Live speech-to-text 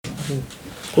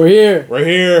We're here. We're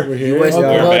here. We're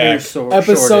back.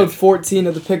 Episode 14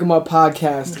 of the Pick 'em Up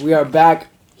podcast. We are back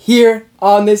here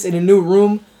on this in a new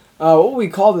room. What would we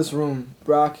call this room,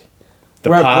 Brock? The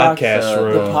podcast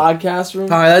room. The podcast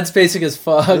room? Alright, that's basic as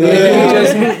fuck.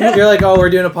 Yeah. You're like, oh, we're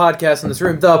doing a podcast in this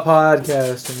room. The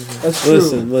podcast. That's true.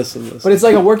 Listen. But it's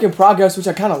like a work in progress, which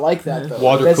I kind of like that, though.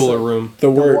 Water cooler room. The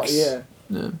works. Yeah.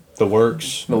 The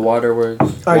works. The water works.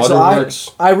 Alright, Water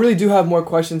so I really do have more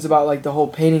questions about like the whole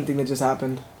painting thing that just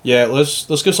happened. Yeah, let's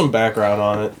give some background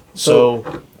on it.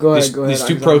 So go ahead. These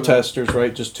two protesters,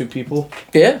 right? Just two people?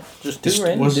 Yeah, just two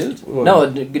random dudes. No,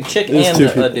 a chick and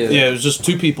a dude. Yeah, it was just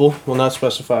two people. We'll not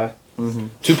specify. Mm-hmm.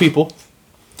 Two people.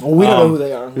 Well, we don't know who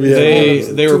they are.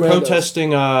 They were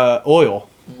protesting oil.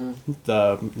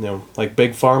 Mm-hmm. Like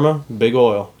big pharma, big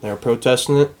oil. They were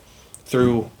protesting it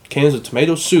through cans of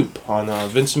tomato soup on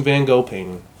Vincent Van Gogh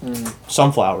painting.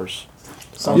 Sunflowers.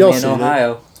 Somewhere in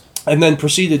Ohio. And then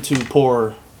proceeded to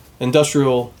pour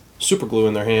industrial super glue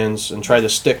in their hands and try to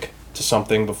stick to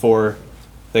something before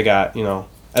they got,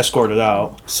 escorted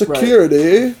out.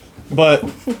 Security. Right. But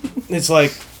it's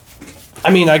like,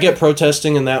 I mean, I get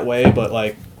protesting in that way, but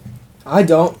like... I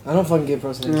don't fucking get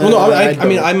protesting. Well, no, I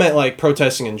mean, I meant like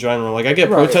protesting in general. Like, I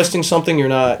get protesting something you're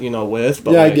not, with,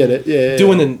 but yeah, like, I get it. Yeah.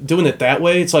 Doing it that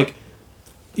way, it's like,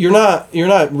 you're not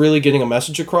really getting a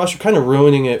message across. You're kind of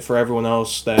ruining it for everyone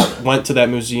else that went to that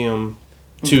museum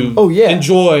to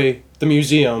enjoy the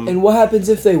museum. And what happens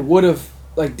if they would have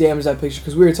like damaged that picture?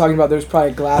 Because we were talking about there's probably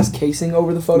a glass casing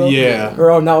over the photo. Yeah.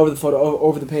 Or not over the photo,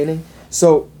 over the painting.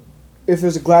 So if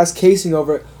there's a glass casing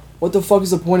over it, what the fuck is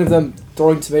the point of them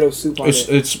throwing tomato soup on it?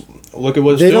 It's look at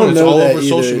what it's doing. It's all over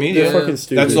social media. They're fucking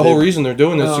stupid. That's the whole reason they're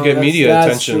doing this, to get media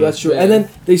attention. That's true. And then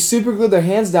they super glued their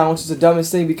hands down, which is the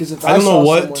dumbest thing because if I don't know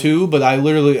what too, but I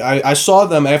literally I saw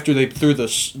them after they threw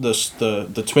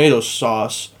the tomato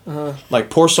sauce. Like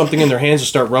pour something in their hands and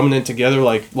start rubbing it together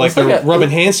like they're rubbing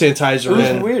hand sanitizer in.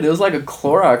 It was weird. It was like a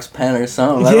Clorox pen or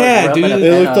something. Yeah, dude.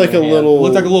 It looked like a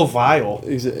little vial.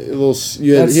 He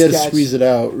had to squeeze it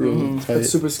out really tight. That's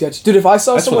super sketchy. Dude, if I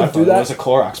saw someone do that... It was a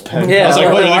Clorox pen. Yeah, I was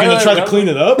like, what, are you going to try to clean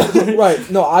it up? Right.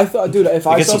 No, I thought... Dude, if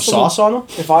I saw some sauce on them?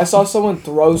 If I saw someone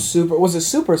throw super... Was it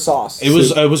soup or sauce? It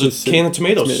was a can of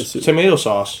tomatoes. Tomato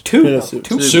sauce.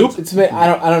 Soup? It's I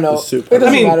don't know. It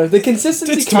doesn't matter. The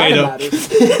consistency kind of matters.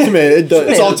 Tomato.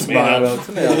 It's all tomato.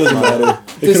 It doesn't matter.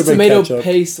 This tomato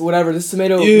paste, whatever. This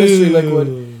tomato mystery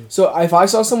liquid. So if I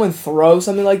saw someone throw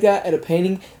something like that at a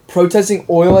painting, protesting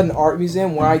oil at an art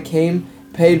museum where I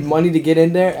paid money to get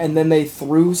in there, and then they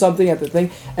threw something at the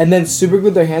thing, and then super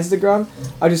glued their hands to the ground,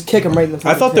 I just kick them right in the face.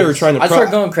 I thought they were trying to... I'd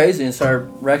start going crazy and start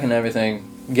wrecking everything.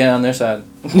 Get on their side.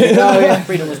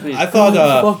 Freedom of speech. I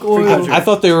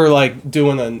thought they were like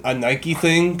doing a Nike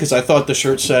thing, because I thought the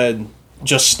shirt said,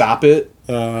 just stop it.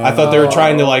 I thought they were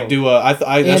trying to like do a...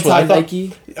 that's what I thought.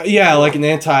 Nike? Yeah, like an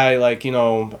anti, like,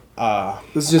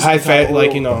 this is just high fat,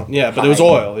 like, yeah, but it was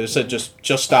oil. It said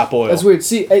just stop oil. That's weird.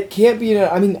 See, it can't be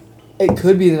it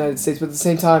could be in the United States, but at the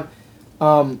same time,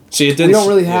 see, it didn't, we don't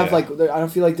really have I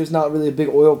don't feel like there's not really a big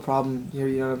oil problem here.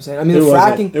 You know what I'm saying? I mean,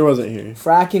 it wasn't here.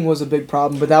 Fracking was a big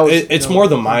problem, but that was. It's more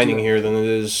the mining here than it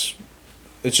is.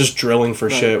 It's just drilling for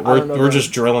shit. We're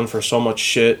just drilling for so much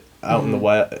shit out in the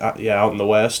west. Out in the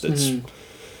west, it's,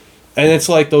 and it's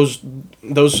like those in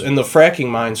the fracking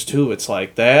mines too. It's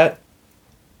like that.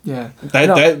 Yeah.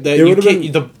 That you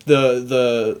can't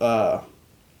the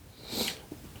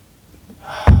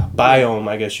biome,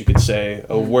 I guess you could say,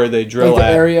 of where they drill like the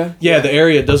at. Area? Yeah, the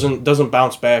area doesn't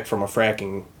bounce back from a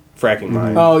fracking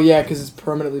mine. Oh yeah, because it's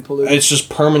permanently polluted. It's just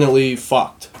permanently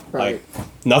fucked. Right. Like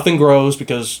nothing grows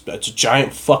because it's a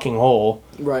giant fucking hole.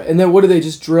 Right, and then what are they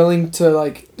just drilling to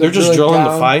like? They're just drilling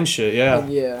to find shit. Yeah.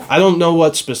 Yeah. I don't know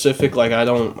what specific. Like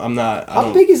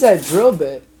How big is that drill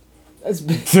bit? That's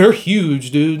big. They're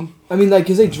huge, dude. I mean, like,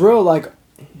 cause they drill like.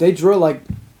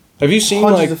 Have you seen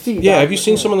hundreds of feet have you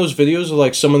seen some of those videos of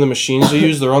like some of the machines they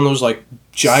use? They're on those like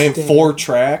giant 4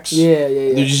 tracks. Yeah.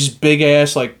 They're just big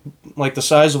ass like the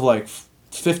size of like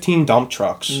 15 dump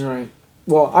trucks. Right.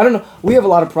 Well, I don't know. We have a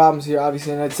lot of problems here,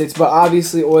 obviously, in the United States, but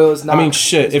obviously oil is not. I mean,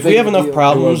 shit. If we have enough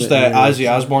problems that Ozzy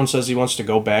Osbourne says he wants to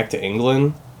go back to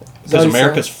England because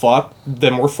America's fucked,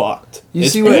 then we're fucked. You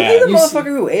Is see he the motherfucker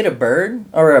who ate a bird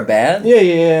or a bat?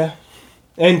 Yeah.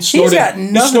 And snorted, He's got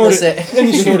nothing to say. And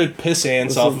he snorted piss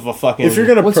ants off of a fucking... If you're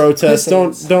gonna protest,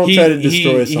 don't try to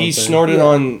destroy something. He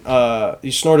snorted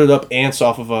he snorted up ants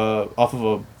off of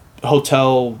a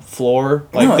hotel floor.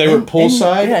 Like they were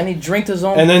poolside. And he drank his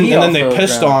own. And then they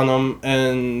pissed on him,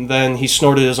 and then he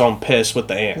snorted his own piss with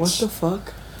the ants. What the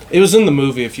fuck? It was in the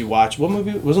movie. If you watch, what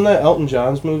movie wasn't that? Elton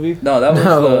John's movie? No, that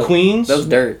was Queens. That was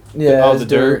Dirt. Yeah, the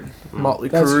Dirt. Motley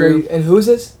Crue. That's great. And who's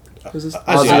this?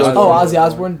 Ozzy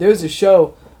Osbourne. There was a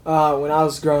show when I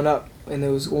was growing up, and it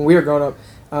was when we were growing up.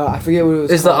 I forget what it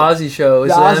was. It's called. The Ozzy Show.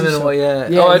 It's the Ozzy Show.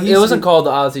 Yeah. It wasn't called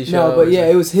the Ozzy Show. No, but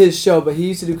it was his show. But he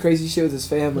used to do crazy shit with his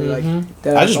family. I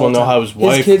just want to know how his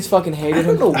wife. His kids fucking hated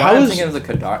him. I don't know why I'm thinking of the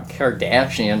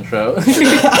Kardashian show.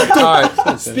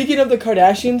 Alright. Speaking of the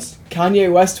Kardashians, Kanye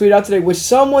West tweeted out today, which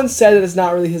someone said that it's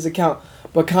not really his account,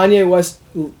 but Kanye West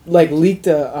leaked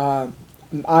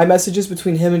iMessages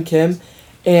between him and Kim,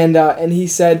 and he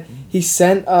said he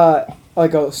sent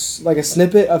like a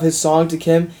snippet of his song to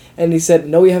Kim, and he said,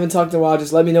 "No, we haven't talked in a while.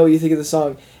 Just let me know what you think of the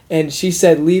song." And she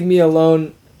said, "Leave me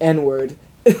alone, N-word."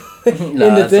 in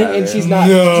the thing, and she's not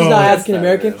African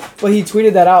American, but he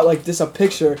tweeted that out like just a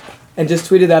picture, and just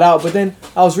tweeted that out. But then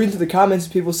I was reading through the comments,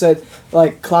 and people said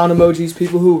like clown emojis,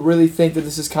 people who really think that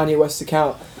this is Kanye West's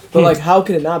account. But like, how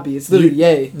could it not be? It's literally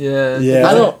Ye. Yeah.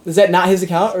 I don't. Is that not his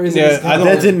account, or is it his account?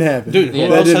 That didn't happen, dude. Who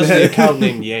else has the account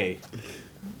named Ye?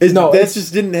 That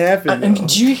just didn't happen. And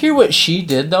did you hear what she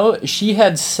did though? She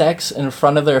had sex in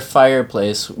front of their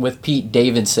fireplace with Pete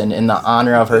Davidson in the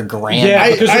honor of her grandma.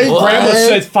 Yeah, because her grandma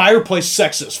said fireplace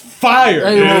sex is fire.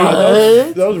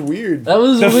 That was weird. That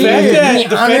was weird.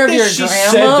 The fact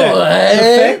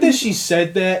that she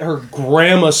said that, her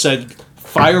grandma said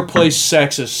fireplace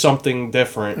sex is something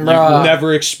different. You've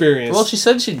never experienced. Well, she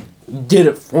said she did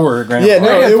it for her grandma. Yeah,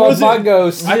 no, it wasn't. My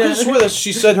ghost. I could swear that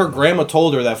she said her grandma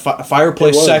told her that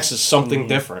fireplace sex is something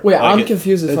different. Wait, I'm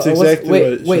confused. That's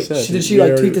exactly what she said. Did she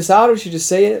tweet this out, or did she just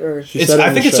say it, or?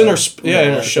 I think it's in her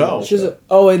show. She's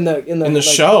in the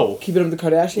show. Keeping Up with the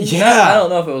Kardashians. Yeah, I don't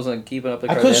know if it was in Keeping Up with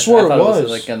the Kardashians. I could have swore it was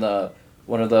like in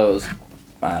one of those.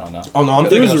 I don't know. Oh no, I'm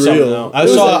thinking of something else.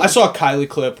 I saw a Kylie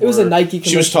clip. It was a Nike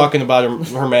commercial. She was talking about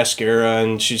her mascara,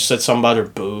 and she said something about her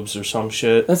boobs or some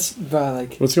shit. That's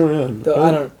like. What's going on? I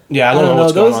don't know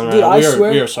what's going on. Dude, I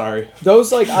swear, we are sorry. Those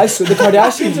the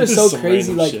Kardashians are so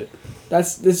crazy. Like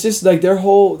it's just like their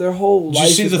whole life. Did you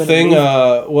see the thing?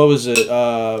 What was it?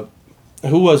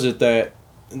 Who was it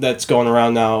that's going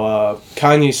around now?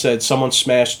 Kanye said someone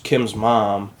smashed Kim's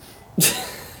mom.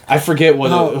 I forget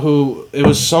who it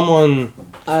was. Someone.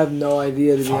 I have no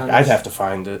idea, to be honest. I'd have to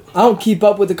find it. I don't keep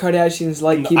up with the Kardashians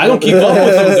I don't keep up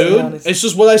with them, dude. It's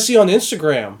just what I see on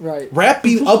Instagram. Right. Rap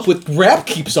keeps up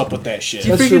with that shit.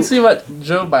 Did you freaking see what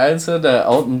Joe Biden said to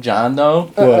Elton John, though?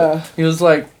 What? He was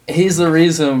like, he's the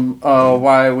reason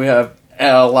why we have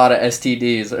a lot of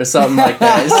STDs or something like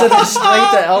that. He said it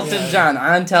straight to Elton John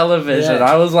on television. Yeah.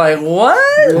 I was like, what?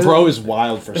 Really? Bro is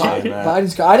wild for saying that. I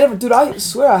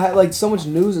swear I had like so much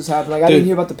news has happened. Like I didn't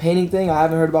hear about the painting thing. I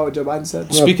haven't heard about what Joe Biden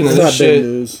said. Speaking of this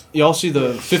shit, y'all see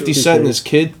the 50 Cent and his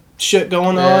kid shit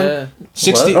going on?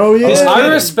 60. Oh yeah. I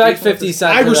respect 50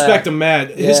 Cent. I respect him mad.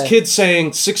 His kid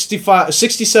saying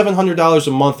 $6,700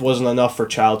 a month wasn't enough for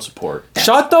child support.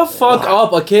 Shut the fuck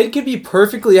up. A kid could be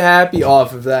perfectly happy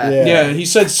off of that. Yeah, he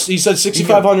said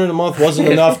 $6,500 a month wasn't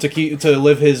enough to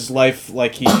live his life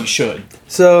like he should.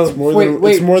 So it's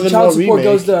more than child what we support make.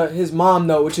 goes to his mom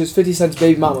though, which is 50 Cent's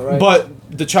baby mama, right? But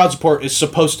the child support is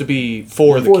supposed to be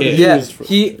for the kid. Yeah,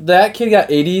 that kid got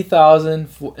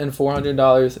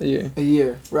 $80,400 a year. A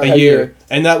year, right? A year,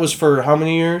 and that was for how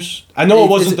many years? I know it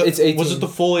wasn't. It's 18. Was it the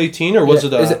full 18 or was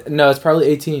it? No, it's probably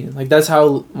 18. Like that's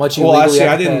how much you. Well, legally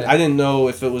have to I didn't know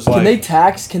if it was Can they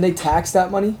tax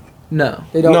that money? No,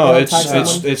 they don't. No,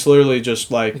 it's literally just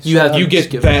like you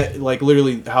get that like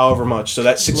literally however much. So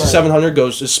that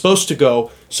 $6,700 is supposed to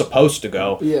go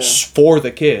for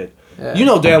the kid. Yeah. You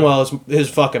know damn well his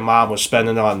fucking mom was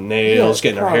spending on nails,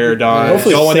 getting her hair done,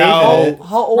 going out.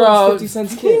 How old is 50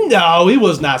 Cent's kid? No, he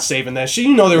was not saving that shit.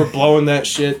 You know they were blowing that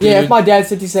shit. Dude. Yeah, if my dad's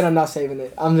 50 Cent, I'm not saving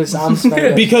it. I'm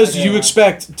spending it. Because you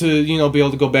expect to be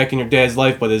able to go back in your dad's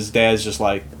life, but his dad's just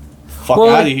like, fuck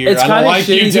out of here. It's I don't like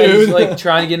you, dude. He's like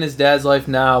trying to get in his dad's life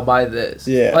now by this.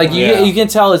 Yeah. Like you can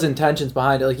tell his intentions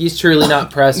behind it. Like he's truly not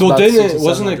pressed. Well,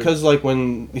 wasn't it because like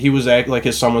when he was like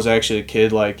his son was actually a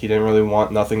kid, like he didn't really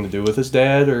want nothing to do with his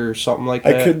dad or something like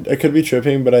that. I could be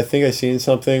tripping, but I think I seen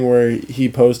something where he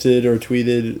posted or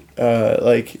tweeted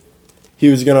like he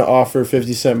was gonna offer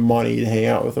 50 Cent money to hang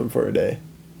out with him for a day.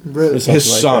 Really?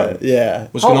 His son,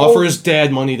 was going to offer his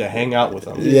dad money to hang out with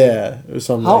him. Yeah, it was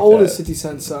something. How like old that. is 50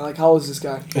 Cent's son? Like, how old is this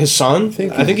guy? His son? I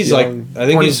think he's young.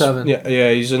 like 27.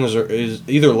 He's in his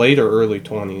either late or early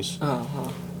 20s.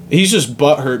 He's just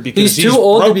butthurt because he's too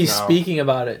old to be now. Speaking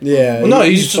about it. Yeah. Well, no,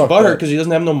 he's just butthurt because he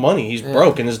doesn't have no money. He's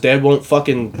broke, and his dad won't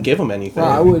fucking give him anything.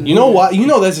 Well, I wouldn't. You know why? You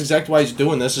know that's exactly why he's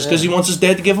doing this. Is because he wants his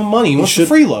dad to give him money. He wants to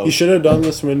freeload. He should have done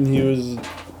this when he was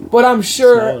But I'm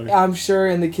Smaller. sure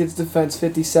in the kid's defense,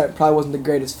 50 Cent probably wasn't the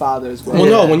greatest father as well. Well,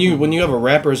 no, when you have a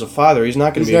rapper as a father, he's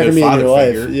not going to be a good father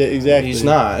figure. Yeah, exactly. He's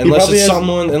not He unless probably it's has-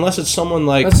 someone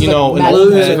like Unless you it's know like an Matt old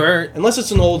Lewis. head. Unless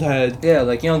it's an old head. Yeah,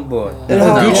 like Young Boy.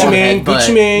 Gucci Mane. But-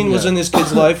 Gucci Mane was in this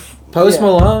kid's life. Post Yeah.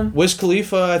 Malone. Wiz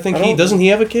Khalifa, I think I don't- doesn't he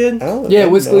have a kid? I don't Yeah,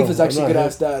 know. Wiz Khalifa's I'm actually not good hip.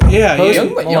 ass dad. Yeah, Post yeah.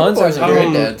 Malone's a great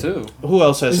Um, dad too. Who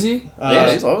else has? Is he?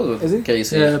 Yeah, he's always with Is he?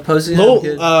 Casey. Yeah, Posey.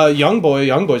 Young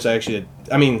Boy's actually.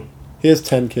 I mean, He has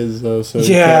 10 kids though, so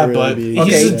he yeah, can't really but be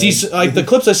he's a bad. decent. Like the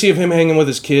clips I see of him hanging with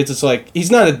his kids, it's like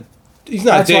he's not a That's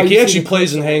why dick. you He see actually the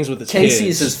plays and hangs with his Casey's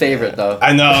kids. his favorite though.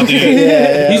 I know, dude.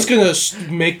 Yeah. He's gonna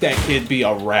make that kid be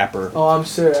a rapper. Oh, I'm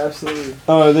sure, absolutely.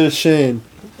 Oh, there's Shane.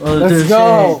 Let's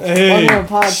go. Hey, One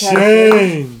more podcast.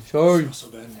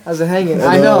 Shane. How's it hanging?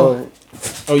 I know.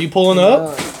 Oh, you pulling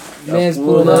up? Man's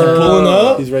pulling up. Pulling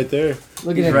up? He's right there.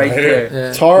 Look at him. Right there.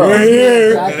 Yeah. Tar arm.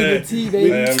 here. Back in the T,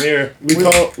 baby. I'm here.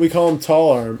 We call him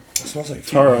tall arm. It smells like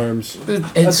Tar arms.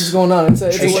 That's what's going on. It's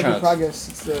a Tree work in trunks. progress.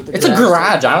 It's a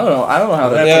garage. I don't know how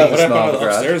to Yeah, take the smell of the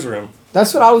garage. room?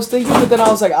 That's what I was thinking, but then I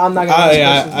was like, I'm not gonna.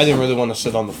 ask I didn't really want to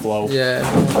sit on the floor. Yeah.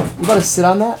 You about to sit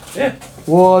on that? Yeah.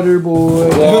 Water boy.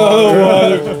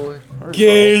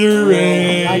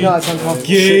 Gatorade. I know it's uncomfortable.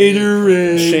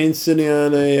 Gatorade. Shane's sitting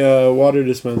on a water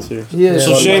dispenser. Yeah.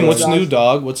 So Yeah. Shane, what's new,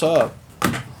 dog? What's up?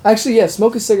 Actually, yeah,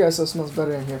 smoke a cigarette so it smells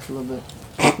better in here for a little bit.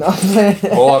 No, I'm playing.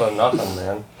 Whole lot of nothing,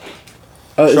 man.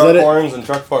 Is Truck that it? horns and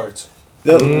truck parts.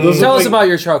 Those Tell look us like- about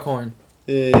your truck horn.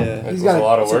 Yeah. It He's was got a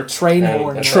lot of it's a work. train and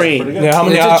horn. it's Train. pretty good. Yeah, how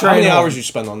many It's a how train many horn. hours you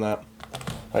spend on that?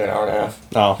 Like an hour and a half.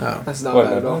 Oh, That's not Wasn't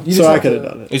bad at that all. bad. You So just I have could have to-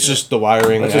 done it. it's just the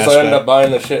wiring It's aspect. just I ended up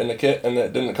buying the shit in the kit, and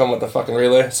it didn't come with the fucking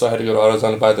relay, so I had to go to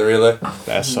AutoZone to buy the relay,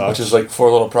 That sucks. which is like 4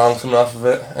 little prongs coming off of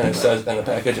it, and it says in the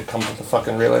package it comes with the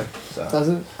fucking relay. So Does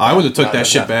it? I would have took Nah, that nah,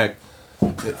 shit nah. back.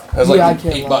 it was like Yeah, I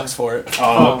can't lie. $8 for it,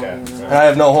 Oh, okay. and I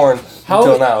have no horn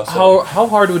until now. So. How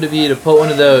hard would it be to put one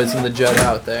of those in the jut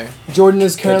out there? Jordan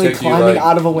is currently take you, climbing like-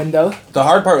 out of a window. The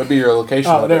hard part would be your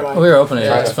location. Oh, of never it. mind. We were opening it.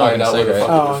 Trying It's to find fucking out where the cigarette.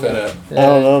 fuck Oh, it would fit okay. at. I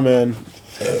don't know, man.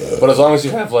 But as long as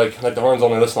you have like the horn's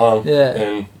only this long, Yeah.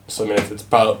 and so I mean if it's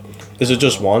about Is it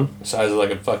just one? the size of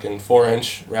like a fucking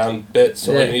 4-inch round bit,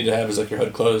 so what Yeah. you need to have is like your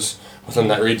hood closed within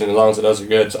that region. As long as it does, you're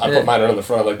good. So I Yeah. put mine on the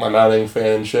front, like my mounting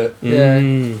fan and shit. Yeah.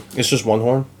 It's just one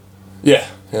horn? Yeah,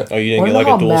 yeah. Oh, you didn't Wanna get like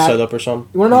know a how dual mad- setup or something?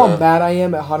 You wanna know how No. mad I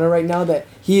am at Hunter right now that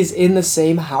he is in the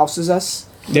same house as us?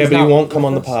 Yeah, He's but he not won't come with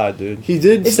on the us. pod, dude. He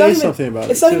did It's say not even- something about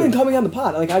it. It's not too. even coming on the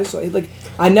pod. Like I just like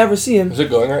I never see him. Is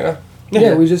it going right now?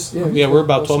 Yeah, we just Yeah, we're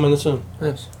about 12 minutes in.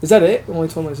 Is that it? Only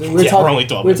 12 minutes. In? Yeah, we're only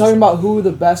 12 We were minutes talking in. about who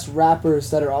the best rappers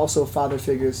that are also father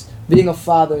figures. Being a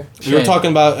father. We were Shane.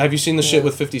 talking about, have you seen the shit Yeah.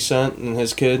 with 50 Cent and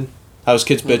his kid? How his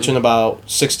kid's bitching about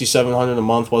 $6,700 a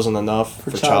month wasn't enough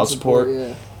for child support.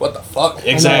 Yeah. What the fuck?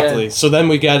 Exactly. So then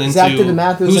we got into Zach did the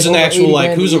math, it was who's like an over actual 80 like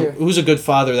grand a year. who's a good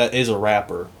father that is a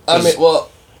rapper. I 'Cause- mean, well,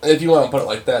 if you want to put it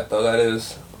like that, though,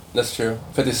 that's true.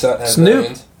 50 Cent has Snoop.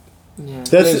 millions. Yeah.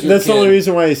 That's Is your the only kid-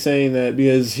 reason why he's saying that,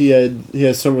 because he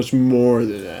has so much more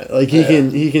than that. Like he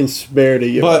can spare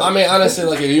to give. But- I mean, honestly,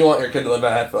 like if you want your kid to live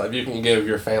a happy life, you can give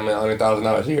your family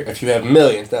 $100,000 a year. If you have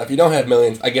millions, now if you don't have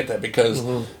millions, I get that because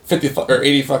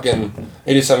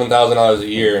 87,000 a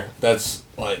year. That's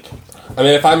like, I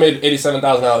mean, if I made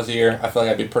 $87,000 a year, I feel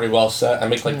like I'd be pretty well set. I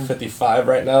make like 55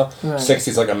 right now. Right.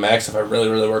 60 is like a max if I really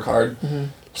really work hard.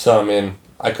 So I mean,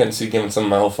 I couldn't see giving someone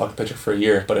my whole fucking picture for a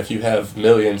year. But if you have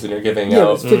millions and you're giving Yeah,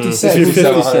 out it's 50 if cents. you're $50 50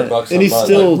 $700 cent, a and he's month,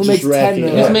 still like, who just makes 10 racking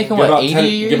million? He's up. making give what, out 80 10, a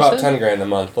year? give you out said? 10 grand a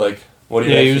month. Like, what are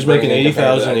you Yeah, he actually was making bringing in compared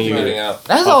to 80,000 a that year. giving out?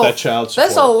 That's off all. that child support.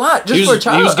 That's a lot just for a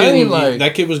child. He was getting, I mean, like,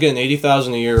 that kid was getting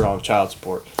 80,000 a year on child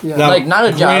support. Yeah. Now, Like, not a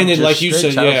job, Granted, just like you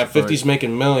straight said, child yeah, support. 50's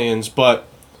making millions, but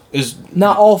is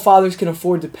Not all fathers can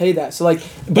afford to pay that. So like,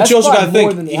 but that's you also probably got to more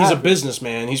think than the he's a average.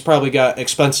 businessman. He's probably got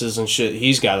expenses and shit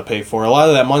he's got to pay for. A lot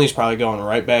of that money's probably going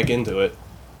right back into it.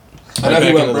 I know Right he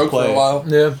back went into the broke for play. a while,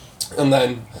 yeah. and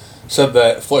then said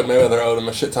that Floyd Mayweather owed him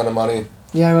a shit ton of money.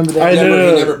 Yeah, I remember that. I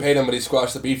know. He never paid him, but he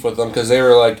squashed the beef with them because they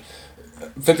were like,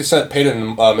 50 Cent paid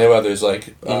him Mayweather's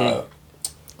like,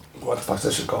 what the fuck's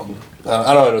that shit called?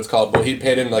 I don't know what it's called, but he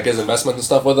paid in like his investments and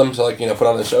stuff with them to like put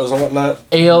on the shows and whatnot.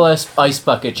 ALS Ice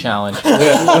Bucket Challenge.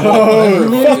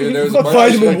 Yeah. Dude, there was a bunch of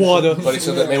Vitamin shit. water. But he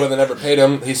said that Mayweather never paid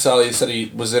him. He said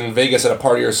he was in Vegas at a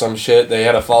party or some shit. They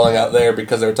had a falling out there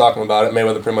because they were talking about it.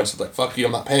 Mayweather pretty much was like, "Fuck you,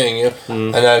 I'm not paying you."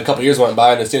 And then a couple years went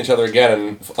by and they seen each other again.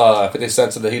 And 50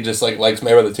 Cent said that he just like likes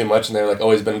Mayweather too much, and they're like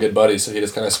always been good buddies. So he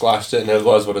just kind of squashed it, and it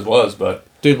was what it was. But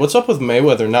Dude, what's up with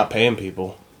Mayweather not paying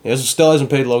people? Still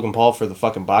hasn't paid Logan Paul for the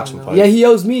fucking boxing fight. Yeah, he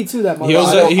owes me too. That money. He owes,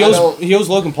 I don't- he owes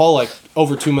Logan Paul like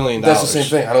over $2 million. that's the same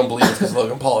thing. I don't believe it's because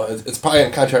Logan Paul. It's probably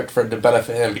in contract for to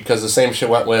benefit him because the same shit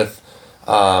went with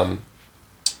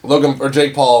Logan or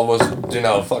Jake Paul was,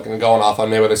 fucking going off on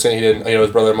Mayweather saying he didn't,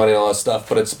 his brother money and all that stuff.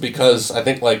 But it's because I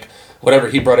think like whatever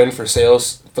he brought in for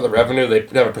sales for the revenue, they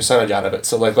have a percentage out of it.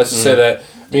 So like let's just say that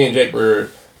me and Jake were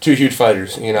two huge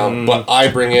fighters, but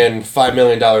I bring in $5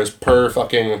 million per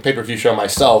fucking pay-per-view show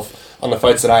myself on the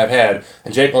fights that I have had,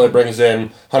 and Jake only brings in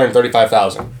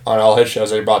 $135,000 on all his shows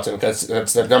that he brought in because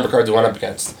that's the number cards he went up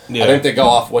against. Yeah. I think they go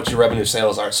off what your revenue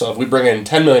sales are. So if we bring in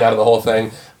 $10 million out of the whole thing,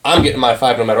 I'm getting my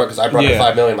 $5 no matter what because I brought in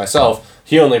 $5 million myself.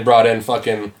 He only brought in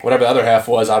fucking whatever the other half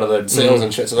was out of the sales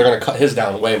and shit, so they're gonna cut his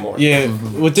down way more. Yeah,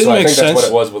 what didn't make sense. That's what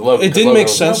it was with Logan. It didn't make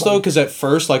sense though, because at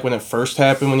first, like when it first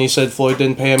happened, when he said Floyd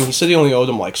didn't pay him, he said he only owed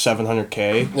him like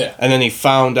 $700K. Yeah, and then he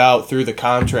found out through the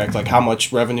contract like how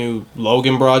much revenue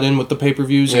Logan brought in with the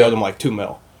pay-per-views. He owed him like $2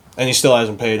 million, and he still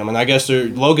hasn't paid him. And I guess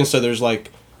Logan said there's like.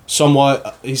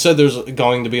 He said there's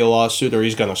going to be a lawsuit or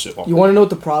he's going to sue him. You want to know what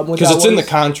the problem with that was? Because it's in the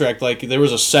contract, like, there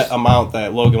was a set amount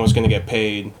that Logan was going to get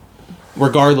paid,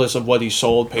 regardless of what he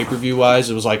sold pay-per-view wise.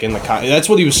 It was like in the that's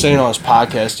what he was saying on his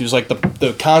podcast. He was like,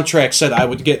 the contract said I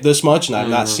would get this much, and I've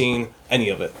not seen any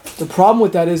of it. The problem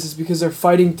with that is because they're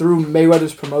fighting through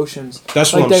Mayweather's promotions.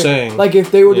 That's what I'm saying. Like,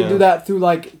 if they were to do that through,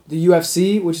 like, the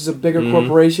UFC, which is a bigger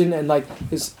corporation and, like,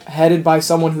 is headed by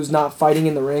someone who's not fighting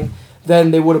in the ring,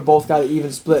 then they would have both got an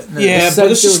even split. Yeah,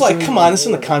 but it's just like, come on, it's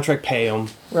in the contract, pay them.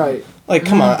 Right. Like,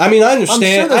 come on. I mean, I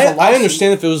understand. Sure I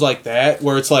understand if it was like that,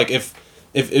 where it's like if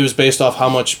it was based off how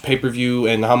much pay-per-view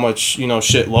and how much,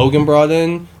 shit Logan brought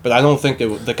in, but I don't think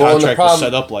the contract was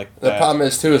set up like that. The problem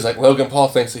is, too, is like Logan Paul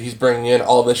thinks that he's bringing in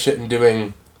all this shit and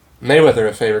doing Mayweather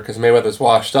a favor because Mayweather's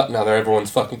washed up now that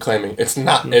everyone's fucking claiming. It's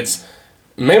not. It's...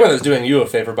 Mayweather's doing you a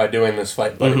favor by doing this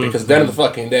fight, buddy, because at the end of the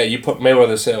fucking day, you put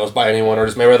Mayweather's sales by anyone, or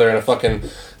just Mayweather in a fucking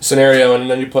scenario, and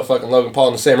then you put fucking Logan Paul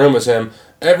in the same room as him,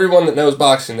 everyone that knows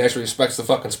boxing, that actually respects the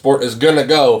fucking sport, is gonna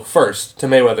go first to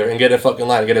Mayweather and get a fucking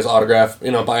line, get his autograph,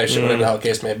 buy his shit, whatever the hell the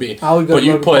case may be. I would go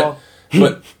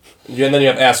and then you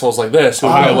have assholes like this who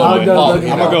I'm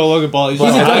gonna go Logan Paul. He's a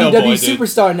WWE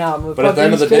superstar now. But at the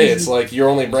end of the day, it's like you're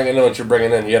only bringing in what you're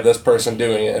bringing in. You have this person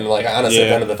doing it, and like honestly, at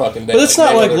the end of the fucking day, but it's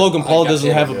not like Logan Paul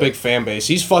doesn't have a big fan base.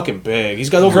 He's fucking big. He's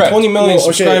got over 20 million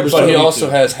subscribers. But he also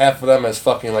has half of them as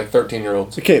fucking like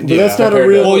 13-year-olds. Okay, but that's not a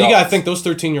real. Well, you gotta think those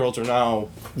 13-year-olds are now.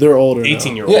 They're older.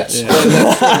 18-year-olds. Yes,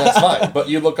 that's fine. But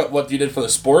you look up what you did for the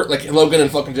sport. Like Logan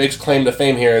and fucking Jake's claim to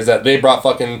fame here is that they brought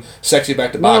fucking sexy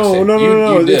back to boxing.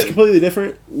 No. It's completely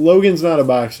different. Logan's not a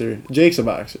boxer. Jake's a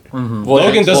boxer. Mm-hmm. Well,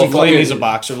 Logan doesn't claim he's a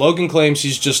boxer. Logan claims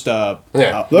he's just Logan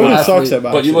sucks at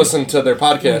boxing. But you listen to their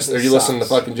podcast, or you listen to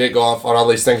fucking Jake go off on all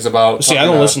these things about. See, I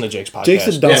don't listen to Jake's podcast. Jake's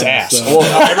a dumbass. So.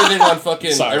 Well,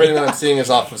 everything that I'm seeing is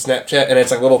off of Snapchat, and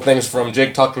it's like little things from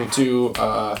Jake talking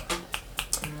to.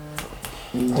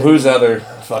 Who's the other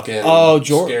fucking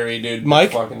scary dude?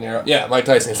 Mike? Mike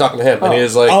Tyson. He's talking to him, and he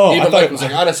was like, Mike was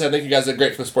like, honestly, I think you guys did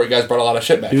great for the sport. You guys brought a lot of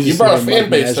shit back. You brought a fan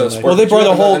base to the sport. Well, they brought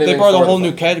a whole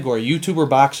new category, YouTuber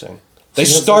boxing. They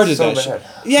started that shit.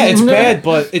 Yeah, it's bad,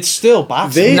 but it's still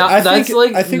boxing. That's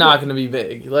not going to be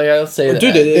big. Like, I'll say that.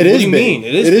 Dude, what do you mean?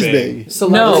 It is big. So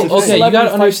no, okay, you got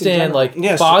to understand, like,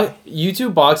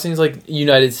 YouTube boxing is like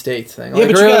United States thing. Yeah,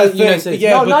 but you got to think.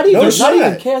 Yeah, not even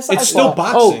KSI. It's still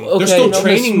boxing. They're still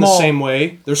training the same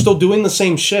way. They're still doing the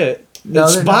same shit.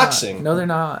 It's boxing. No, they're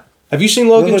not. Have you seen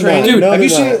Logan train? Dude, have you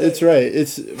seen it? It's right.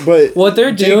 But what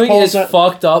they're doing is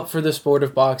fucked up for the sport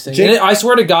of boxing. And I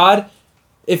swear to God,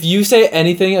 if you say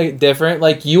anything different,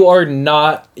 like you've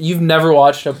never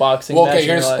watched a boxing match.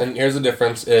 Here's the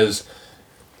difference is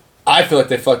I feel like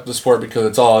they fucked the sport because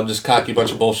it's all just cocky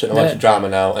bunch of bullshit and a bunch of drama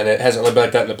now, and it hasn't really been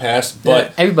like that in the past.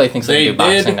 But everybody thinks they do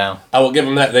boxing now. I will give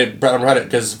them that. They brought on Reddit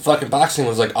because fucking boxing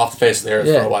was like off the face of the earth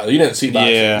for a while. You didn't see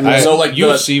boxing. So like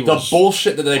the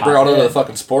bullshit that they brought into the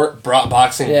fucking sport brought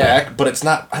boxing back, but it's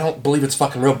not. I don't believe it's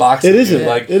fucking real boxing. It isn't.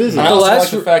 It isn't. I also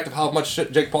like the fact of how much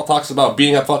shit Jake Paul talks about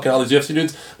beating up fucking all these UFC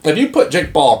dudes. If you put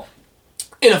Jake Paul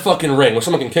in a fucking ring where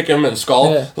someone can kick him in the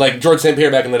skull, like George St. Pierre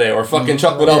back in the day, or fucking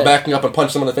Chuck Liddell backing up and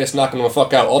punch someone in the face, knocking them the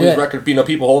fuck out. All these record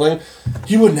people holding,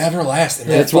 he would never last.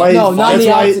 That's why he's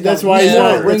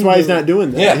not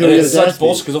doing that. Yeah, it's such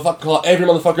bullshit because they'll fucking call every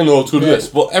motherfucker knows who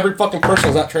this. Well, every fucking person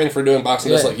is not trained for doing boxing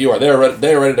just like you are.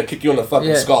 They're ready to kick you in the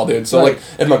fucking skull, dude. So like,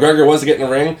 if McGregor was to get in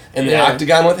the ring in the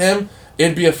octagon with him,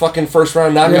 it'd be a fucking first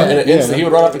round knockout in an instant. He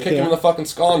would run up and kick him in the fucking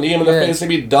skull, knee him in the face, and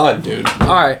be done, dude. All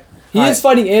right. He is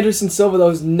fighting Anderson Silva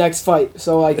though his next fight,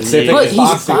 so like. He's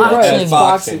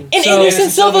boxing. And Anderson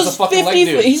Silva's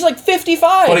 50. He's like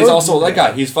 55. But he's also that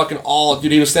guy. He's fucking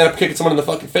dude. He was stand up kicking someone in the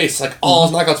fucking face. Like all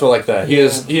his knockouts were like that. He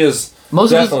is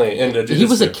definitely into jiu-jitsu. He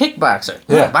was a kickboxer,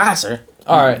 not a boxer.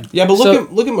 All right. Yeah, but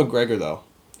look at McGregor though.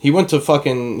 He went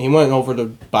over to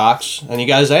box and he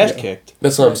got his ass kicked.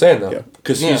 That's what I'm saying though,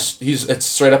 because he's it's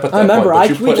straight up at that I remember,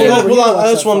 point.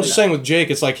 That's what I'm just saying with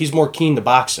Jake. It's like he's more keen to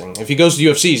boxing. If he goes to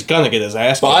UFC, he's gonna get his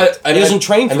ass kicked. He doesn't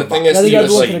train for boxing. And the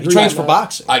thing is, he trains for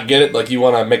boxing. I get it. Like you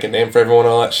want to make a name for everyone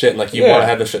and all that shit, and like you want to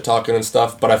have the shit talking and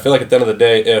stuff. But I feel like at the end of the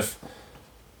day, if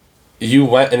you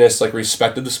went and just like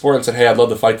respected the sport and said, "Hey, I'd love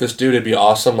to fight this dude. It'd be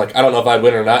awesome." Like I don't know if I'd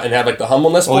win or not, and have like the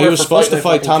humbleness. Well, he was supposed to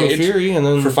fight Tommy Fury, and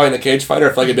then for fighting a cage fighter, I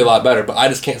feel like it'd be a lot better. But I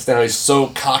just can't stand how he's so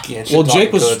cocky and shit. Well,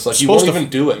 Jake was it's like you won't even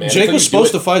do it, man. Jake was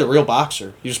supposed to fight a real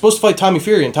boxer. He was supposed to fight Tommy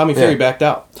Fury, and Tommy Fury backed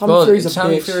out. Tommy Fury's a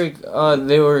Tommy bitch. Fury,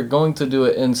 they were going to do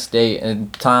it in state,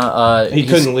 and he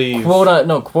couldn't leave. Quote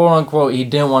unquote, he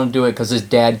didn't want to do it because his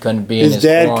dad couldn't be in his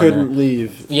dad corner. couldn't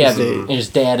leave. Yeah, his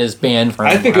dad is banned from.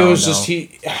 I think it was just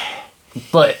he.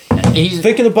 But he's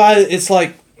thinking about it. It's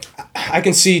like I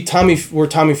can see where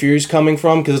Tommy Fury's coming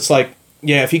from, because it's like,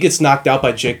 yeah, if he gets knocked out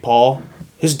by Jake Paul,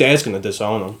 his dad's gonna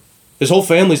disown him. His whole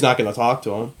family's not gonna talk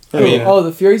to him. I mean,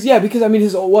 the Furies, yeah, because I mean,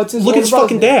 what's his? Look at his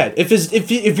fucking dad.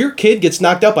 If your kid gets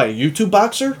knocked out by a YouTube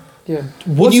boxer, yeah,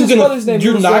 what are you gonna?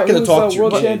 You're not gonna talk to your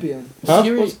world kid. champion. Huh?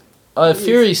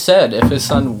 Fury said if his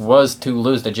son was to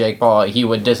lose to Jake Paul, he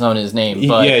would disown his name.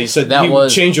 But he said that he would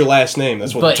change your last name.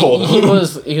 That's what I told him.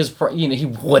 He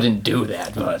wouldn't do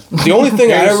that. But the only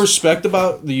thing I respect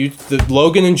about the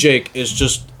Logan and Jake is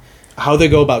just how they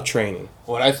go about training.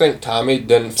 What I think Tommy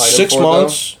didn't fight 6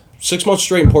 months. 6 months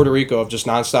straight in Puerto Rico of just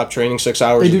nonstop training, 6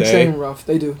 hours a day. They do train rough.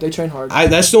 They do. They train hard.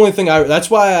 That's the only thing that's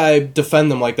why I defend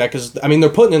them like that, because I mean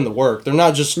they're putting in the work. They're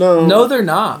not just No, they're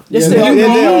not. Yes, they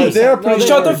are. They are pretty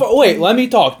Shut the fuck. Wait, let me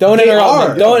talk. Don't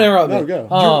interrupt me. Don't interrupt me.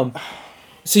 Go.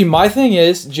 See, my thing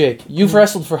is, Jake, you've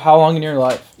wrestled for how long in your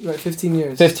life? Right, 15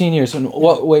 years. 15 years. And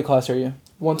what weight class are you?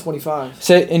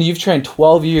 125. And you've trained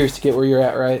 12 years to get where you're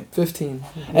at, right? 15.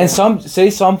 And some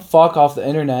fuck off the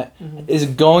internet is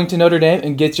going to Notre Dame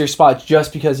and gets your spot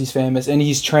just because he's famous and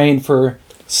he's trained for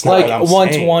like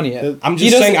 120th. I'm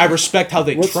just saying I respect how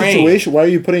they what train. Situation? Why are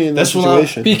you putting in that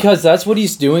situation? Because that's what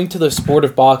he's doing to the sport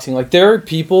of boxing. Like there are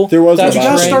people you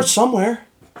gotta start somewhere.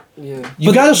 Yeah.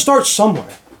 You gotta start somewhere.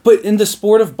 But in the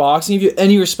sport of boxing, if you have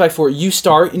any respect for it, you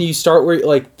start where,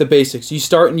 like, the basics. You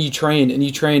start and you train and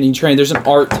you train and you train. There's an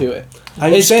art to it.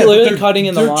 It's clearly cutting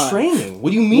in the line. They're training. What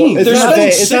do you mean? Well,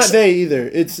 it's not they either.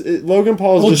 Logan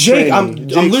Paul's just Jake,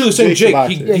 training. I'm literally saying Jake.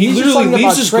 He literally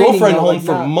leaves his girlfriend home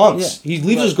for months. Yeah. He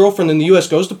leaves his girlfriend in the U.S.,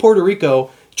 goes to Puerto Rico,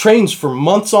 trains for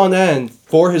months on end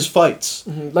for his fights.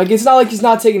 Mm-hmm. Like, it's not like he's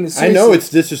not taking this seriously. I know it's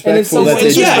disrespectful.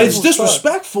 It's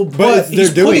disrespectful, but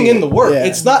he's putting in the work. Yeah.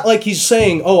 It's not like he's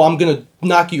saying, "Oh, I'm gonna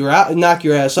knock your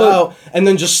ass out," and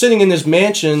then just sitting in his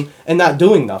mansion and not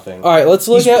doing nothing. All right, let's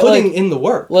look at putting in the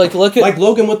work. Look at like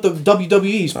Logan with the WWE.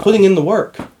 He's putting in the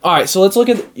work. All right, so let's look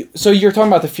at. So you're talking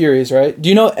about the Furies, right? Do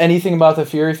you know anything about the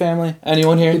Fury family?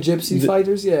 Anyone here? The Gypsy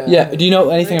fighters, yeah. Yeah. Do you know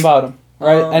anything about them?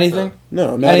 Right? Anything?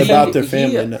 No, not about their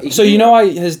family. No. So you know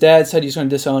why his dad said he's going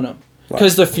to disown him?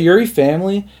 Because the Fury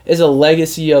family is a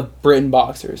legacy of Britain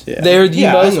boxers. Yeah. They're the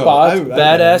most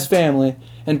badass family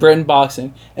in Britain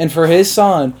boxing. And for his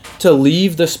son to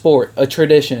leave the sport, a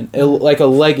tradition, like a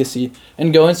legacy,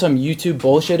 and go in some YouTube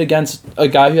bullshit against a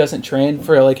guy who hasn't trained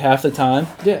for like half the time,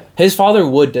 his father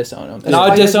would disown him. And I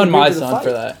would disown my son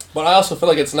for that. But I also feel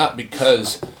like it's not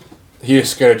because he was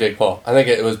scared of Jake Paul. I think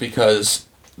it was because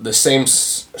the same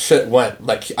shit went.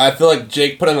 Like, I feel like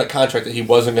Jake put in a contract that he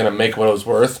wasn't going to make what it was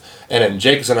worth, and then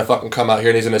Jake is going to fucking come out here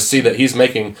and he's going to see that he's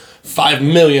making $5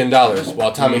 million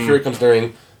while Tommy Fury comes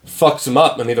during, fucks him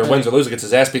up, and either wins or loses, gets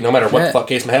his ass beat no matter what the fuck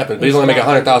case may happen. But he's only making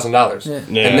 $100,000.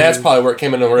 Yeah. And that's probably where it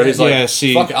came in where he's like,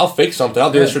 fuck it, I'll fake something.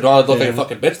 I'll do this for Donald, look like a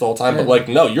fucking bitch the whole time. But like,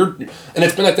 no, you're... And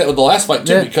it's been like that with the last fight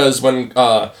too, because when,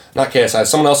 not KSI,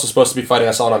 someone else was supposed to be fighting,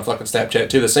 I saw it on fucking Snapchat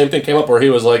too, the same thing came up where he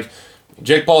was like,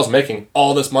 Jake Paul is making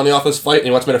all this money off this fight, and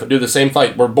he wants me to do the same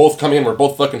fight. We're both coming in, we're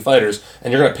both fucking fighters,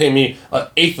 and you're going to pay me an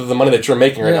eighth of the money that you're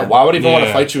making right now. Why would I even want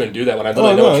to fight you and do that when I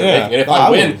literally know what you're making? And if I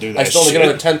win, I still only get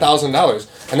another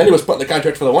 $10,000. And then he was putting the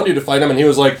contract for the one dude to fight him, and he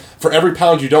was like, for every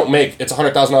pound you don't make, it's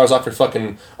 $100,000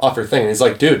 off your thing. And he's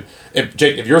like, dude,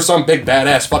 if you're some big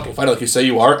badass fucking fighter like you say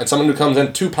you are, and someone who comes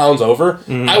in 2 pounds over,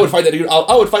 I would fight that dude.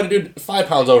 I would fight a dude 5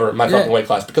 pounds over in my fucking weight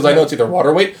class, because I know it's either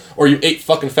waterweight or you ate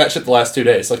fucking fat shit the last 2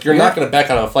 days. Like, you're not going to back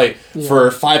out of a fight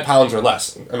for 5 pounds or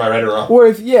less. Am I right or wrong? Or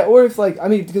if like, I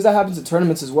mean, because that happens at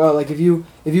tournaments as well. Like, if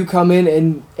you come in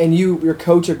and your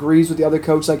coach agrees with the other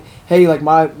coach, like, hey, like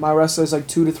my wrestler's like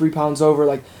 2 to 3 pounds over,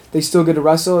 like, they still get to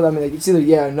wrestle. I mean, like, it's either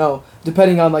yeah or no,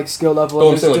 depending on like skill level. But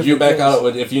I'm saying, would you back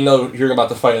out if you know you're about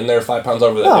to fight and they're 5 pounds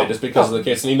over that day just because of the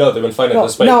case, and you know they've been fighting at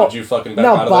this weight? Would you fucking back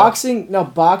out of that? Now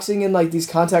boxing and like these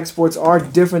contact sports are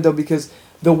different though, because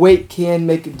the weight can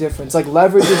make a difference. Like,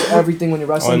 leverage is everything when you're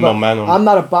wrestling. But momentum. I'm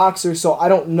not a boxer, so I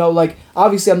don't know. Like,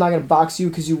 obviously, I'm not going to box you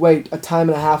because you weigh a time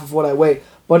and a half of what I weigh.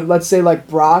 But let's say, like,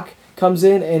 Brock comes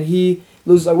in and he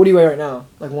loses, like, what do you weigh right now?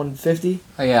 Like, 150?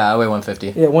 Yeah, I weigh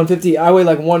 150. Yeah, 150. I weigh,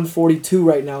 like, 142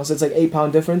 right now, so it's, like,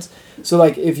 8-pound difference. So,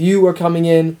 like, if you were coming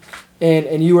in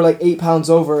and you were, like, 8 pounds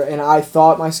over and I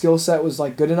thought my skill set was,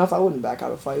 like, good enough, I wouldn't back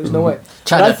out of a fight. There's no way.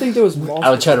 But I think there was multiple.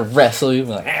 I would try to wrestle you.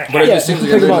 Like, but it just seems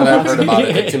like everything that I've heard about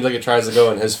it seems like it tries to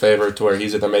go in his favor to where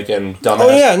he's either making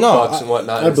dumbass bucks and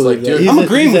whatnot. I believe like, dude, I'm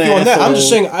agreeing with you on that. I'm just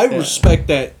saying I respect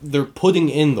that they're putting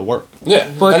in the work.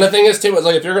 Yeah, but and the thing is too is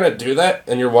like if you're gonna do that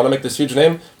and you want to make this huge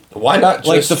name, why not just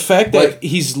like the fact that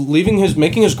he's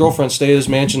making his girlfriend stay at his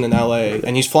mansion in L.A.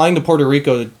 and he's flying to Puerto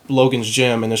Rico to Logan's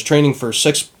gym and is training for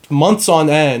 6 months on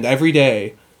end every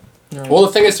day. Well,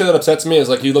 the thing is too that upsets me is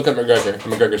like you look at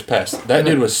McGregor's past. That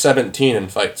dude was 17 in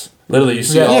fights. Literally, you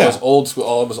see all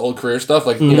of his old career stuff,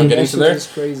 like you know, getting to there.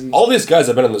 Crazy. All these guys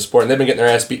have been in the sport and they've been getting their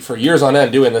ass beat for years on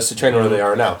end doing this to train where they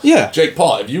are now. Yeah, Jake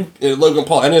Paul, if you Logan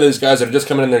Paul, any of these guys that are just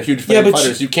coming in, they're huge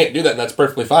fighters. You can't do that, and that's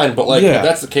perfectly fine. But like, if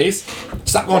that's the case,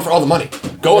 stop going for all the money.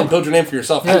 Go and build your name for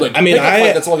yourself. Yeah. Like, I mean,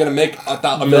 fight that's only going to make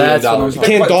 $1 million. You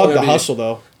can't dog the hustle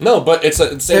though. No, but it's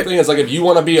the same thing as like if you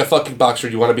want to be a fucking boxer,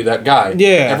 you want to be that guy.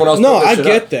 Yeah. Everyone else. No, I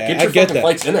get that. Get your fucking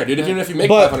fights in there, dude. Even if you make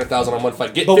 500,000 on one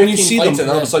fight, get 15 fights, and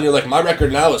all of a sudden you're like, my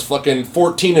record now is fucking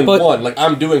 14-1. Like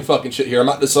I'm doing fucking shit here. I'm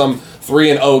not just some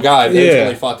 3-0 guy that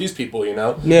only fought these people. You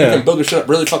know. Yeah. You can build your shit up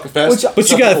really fucking fast. But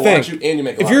you gotta think.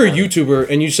 If you're a YouTuber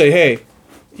and you say, hey,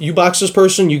 you box this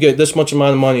person, you get this much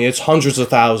amount of money. It's hundreds of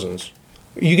thousands.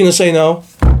 Are you gonna say no?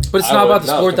 But it's not about the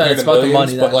sport. That it's about the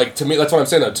money. But like to me, that's what I'm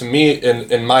saying. Though to me,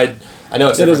 in my I know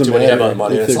it's different too when you have other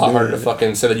money. It's a lot harder to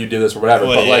fucking say that you do this or whatever.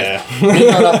 Well, but like me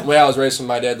growing up, the way I was raised with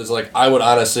my dad is like I would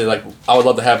honestly like I would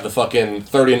love to have the fucking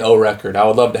 30-0 record. I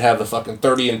would love to have the fucking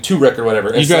 30-2 record,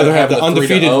 whatever. You'd rather have the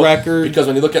undefeated record because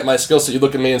when you look at my skill set, you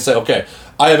look at me and say, okay,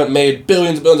 I haven't made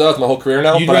billions of dollars my whole career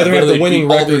now. You'd rather have the winning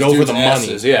record over the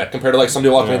money. Yeah, compared to like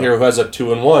somebody walking in here who has a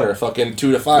 2-1 or fucking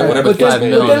 2-5, whatever.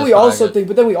 But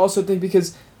then we also think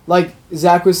because like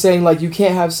Zach was saying, like you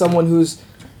can't have someone who's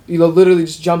literally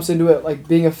just jumps into it, like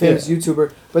being a famous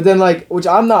YouTuber. But then, like, which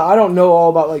I don't know all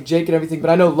about, like, Jake and everything, but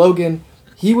I know Logan,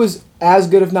 he was as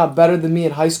good, if not better than me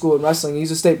in high school in wrestling.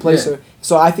 He's a state placer. Yeah.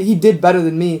 So I think he did better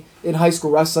than me in high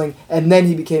school wrestling, and then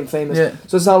he became famous. Yeah.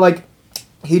 So it's not like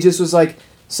he just was, like,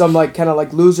 some, like, kind of,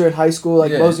 like, loser in high school,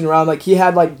 like, moseying around. Like, he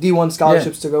had, like, D1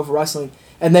 scholarships to go for wrestling.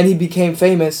 And then he became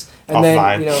famous, and then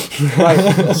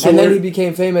and then he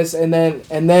became famous, and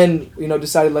then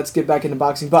decided let's get back into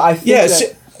boxing. But I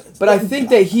think But I think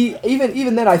that he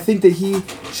even then I think that he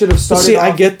should have started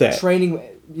I get that. training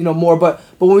more. But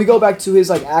when we go back to his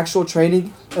like actual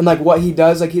training and like what he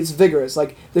does, like it's vigorous.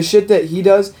 Like the shit that he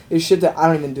does is shit that I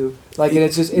don't even do. Like and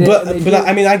it's just.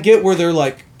 I mean I get where they're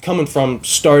like coming from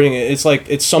starting it. It's like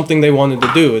it's something they wanted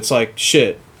to do. It's like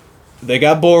shit. They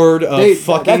got bored of they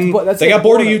got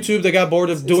bored of YouTube. They got bored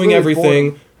of doing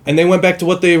everything. Boring. And they went back to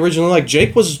what they originally liked.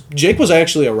 Jake was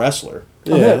actually a wrestler.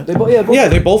 Yeah,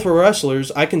 they both were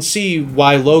wrestlers. I can see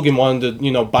why Logan wanted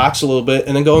to, box a little bit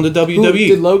and then go into WWE.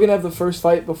 Did Logan have the first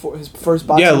fight before his first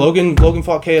boxing? Yeah, Logan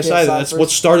fought KSI. That's what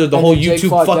started the whole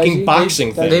YouTube fucking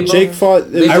boxing thing. Jake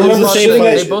fought. They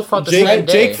both fought the same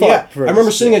day. Jake fought. I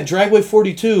remember sitting at Dragway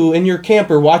 42 in your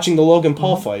camper watching the Logan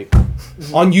Paul fight.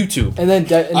 On YouTube. And then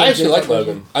I actually like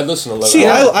Logan. I listen to Logan. See,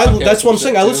 that's what I'm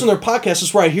saying. I listen to their podcasts.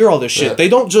 That's where I hear all this shit. Yeah. They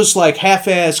don't just like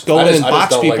half-ass go in and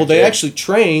box people. Like they actually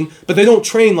train, but they don't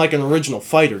train like an original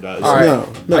fighter does. All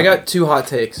right. No. I got 2 hot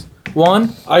takes.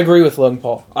 One, I agree with Logan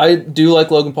Paul. I do like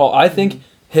Logan Paul. I think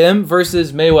him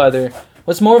versus Mayweather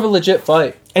was more of a legit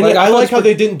fight. And I like how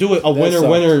they didn't do it a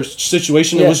winner-winner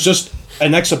situation. Yeah. It was just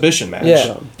an exhibition match.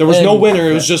 Yeah. There was no winner.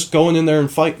 It was just going in there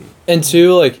and fighting. And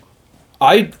 2, like...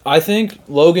 I think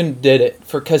Logan did it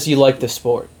because he liked the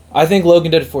sport. I think Logan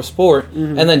did it for sport,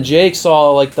 and then Jake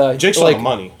saw the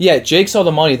money. Yeah, Jake saw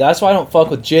the money. That's why I don't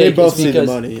fuck with Jake. They both see the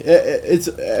money. It's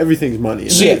everything's money.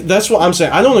 See, that's what I'm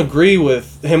saying. I don't agree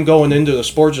with him going into the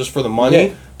sport just for the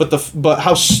money, but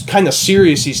how kind of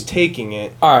serious he's taking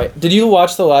it. All right, did you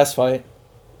watch the last fight?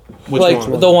 Which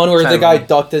one? The one where the guy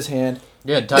ducked his hand.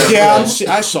 Yeah,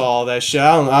 I saw all that shit.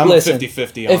 I'm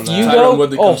 50-50 on that. If you go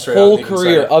a whole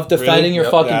career of defending your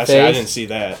fucking face... I didn't see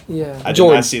that. Yeah. I did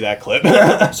not see that clip.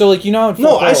 So, like, in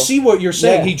football, I see what you're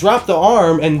saying. Yeah. He dropped the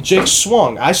arm and Jake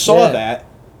swung. I saw that.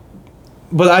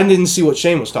 But I didn't see what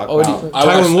Shane was talking about.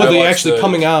 Tyron Woodley actually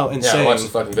coming out and saying... I watched the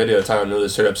fucking video. Tyron Woodley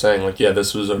straight up saying, like,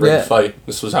 this was a rigged fight.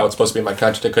 This was how it's supposed to be in my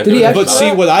contract. But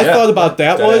see, what I thought about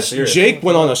that was Jake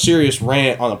went on a serious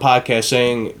rant on a podcast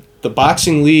saying... the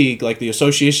boxing league, like the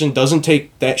association, doesn't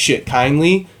take that shit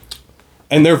kindly.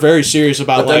 And they're very serious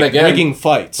about rigging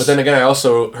fights. But then again, I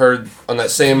also heard on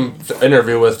that same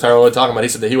interview with Tyler Wood talking about, he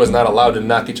said that he was not allowed to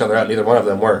knock each other out. Neither one of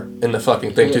them were in the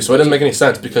fucking thing too. So it doesn't make any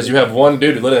sense because you have one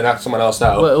dude who literally knocked someone else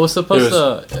out. Well, it was supposed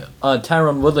to.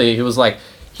 Tyron Woodley, he was like,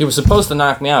 he was supposed to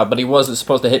knock me out, but he wasn't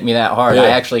supposed to hit me that hard. Yeah. I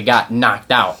actually got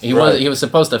knocked out. He was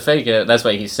supposed to fake it. That's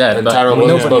what he said. And Tyron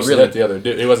Woodley was supposed to hit the other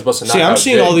dude. He wasn't supposed to knock out. I'm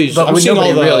seeing all these. But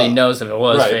nobody really knows if it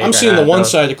was fake. I'm seeing the one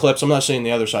side of clips. I'm not seeing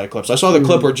the other side of clips. I saw the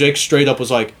clip where Jake straight up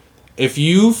was like, if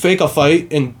you fake a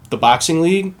fight in the boxing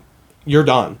league, you're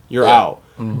done. You're out.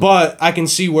 Mm-hmm. But I can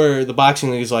see where the boxing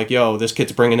league is like, yo, this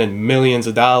kid's bringing in millions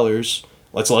of dollars.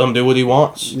 Let's let him do what he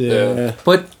wants. Yeah.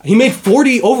 But he made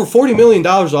over $40 million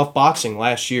off boxing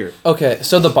last year. Okay,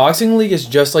 so the boxing league is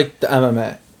just like the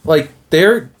MMA. Like,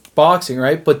 they're boxing,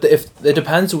 right? But if it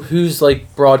depends who's,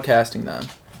 like, broadcasting them.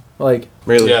 Like,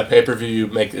 really? Yeah, pay-per-view, you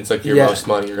make, it's like your most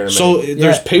money you're going to make. So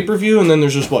there's pay-per-view and then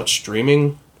there's just,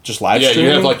 streaming? Just live streaming? Yeah,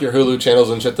 you have like your Hulu channels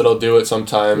and shit that'll do it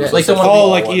sometimes. Yeah, like the one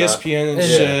like ESPN and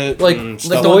shit. Like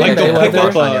Floyd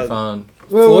Mayweather on your phone.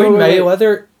 Floyd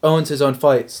Mayweather owns his own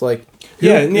fights. Like,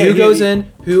 who goes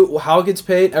in, how it gets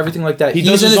paid, everything like that. He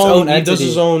does his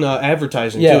own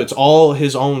advertising too. It's all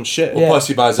his own shit. Well, plus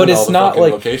he buys into all the fucking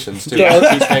locations too.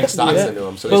 He's paying stocks into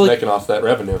them, so he's making off that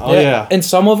revenue. Oh yeah. And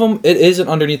some of them, it isn't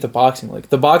underneath the boxing league.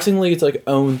 The boxing league, it's like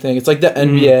own thing. It's like the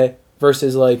NBA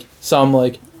versus like some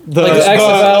like. The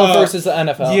XFL versus the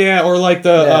NFL. Yeah, or like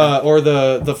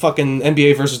the fucking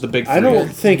NBA versus the Big Three. I don't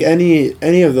think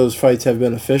any of those fights have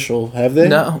been official, have they?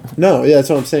 No. No, yeah, that's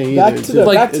what I'm saying. I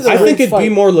think it'd be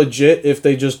more legit if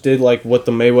they just did like what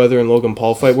the Mayweather and Logan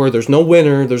Paul fight where there's no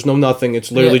winner, there's no nothing.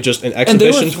 It's literally just an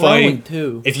exhibition fight.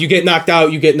 Too. If you get knocked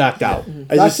out, you get knocked out.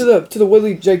 Back to the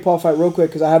Woodley Jake Paul fight real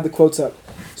quick because I have the quotes up.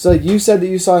 So like, you said that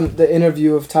you saw in the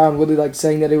interview of Tyron Woodley like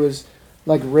saying that it was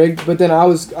like rigged, but then I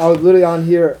was literally on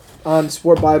here on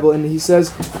Sport Bible and he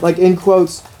says like in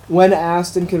quotes when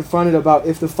asked and confronted about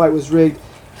if the fight was rigged,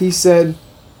 he said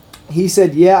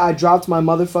yeah, I dropped my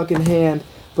motherfucking hand,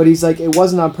 but he's like it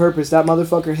wasn't on purpose, that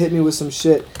motherfucker hit me with some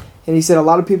shit. And he said a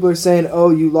lot of people are saying,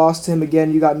 oh, you lost to him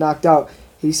again, you got knocked out.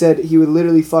 He said he would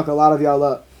literally fuck a lot of y'all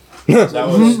up.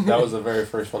 That was the very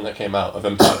first one that came out of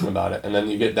him talking about it, and then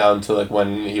you get down to like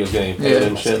when he was getting paid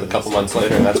and shit a couple months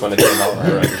later, and that's when it came out.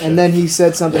 And then he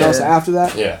said something else after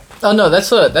that. Yeah. Oh no, that's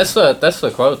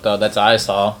the quote though. That's I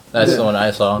saw. That's the one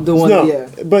I saw. The one,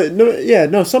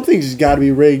 but something's got to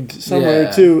be rigged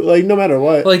somewhere too. Like no matter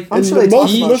what. Like I'm sure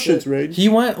most shit's rigged. He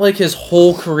went like his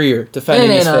whole career defending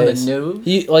his face. On the news.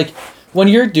 He like. When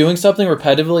you're doing something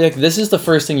repetitively, like this is the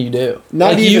first thing you do. Not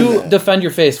like even you that. defend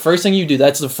your face. First thing you do.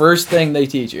 That's the first thing they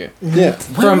teach you. Yeah.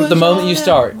 From the moment you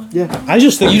start. Yeah. I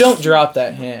just think you don't drop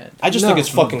that hand. I just think it's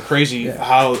fucking crazy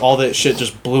how all that shit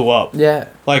just blew up. Yeah.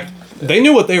 Like they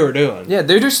knew what they were doing. Yeah,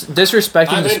 they're just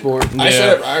disrespecting the sport.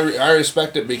 I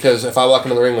respect it because if I walk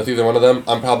into the ring with either one of them,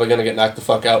 I'm probably gonna get knocked the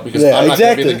fuck out because I'm not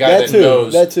gonna be the guy that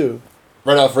goes. That too.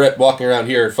 Right off rip, walking around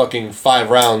here, fucking 5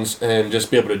 rounds, and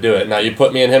just be able to do it. Now, you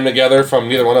put me and him together from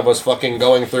neither one of us fucking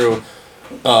going through,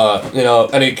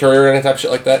 any career or any type of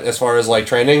shit like that, as far as, like,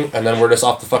 training, and then we're just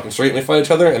off the fucking street and we fight each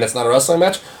other, and it's not a wrestling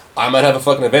match, I might have a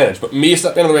fucking advantage. But me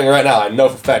stepping in the ring right now, I know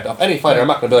for a fact, off any fighter, I'm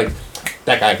not going to be like,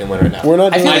 that guy can win right now.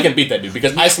 I can beat that dude,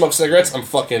 because I smoke cigarettes, I'm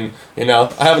fucking, I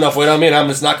have enough weight on me, and I'm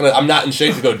just not going to, I'm not in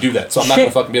shape to go do that, so I'm not going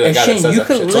to fucking be that guy that says that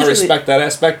shit. So I respect that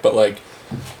aspect, but, like...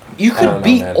 You could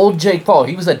beat old Jake Paul.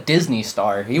 He was a Disney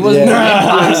star. He wasn't in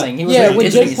boxing. He was a when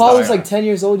Disney Jake Paul star. was like 10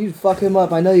 years old, you'd fuck him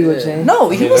up. I know you would, Shane. No,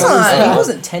 he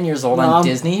wasn't 10 years old on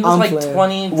Disney. He was like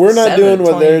 20. We're not doing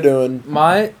what they're doing.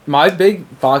 My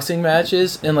big boxing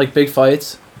matches and like big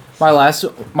fights. My last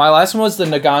one was the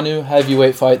Nagano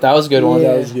heavyweight fight. That was a good one.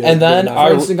 That was good. And then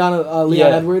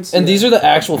Leon Edwards. And these are the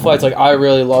actual fights like I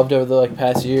really loved over the like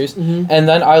past years. Mm-hmm. And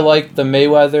then I like the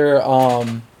Mayweather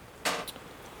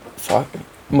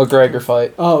McGregor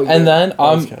fight. Oh, yeah. And then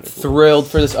I'm thrilled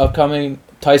for this upcoming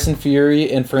Tyson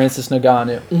Fury and Francis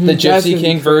Ngannou. Mm-hmm. The Gypsy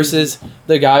King versus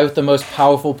the guy with the most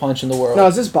powerful punch in the world. No,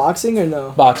 is this boxing or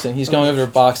no? Boxing. He's going over to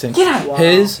boxing. Yeah. Wow.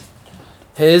 His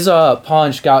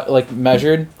punch got like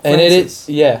measured, and it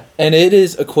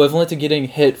is equivalent to getting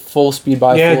hit full speed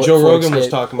by Joe Rogan was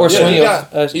talking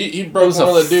about he broke one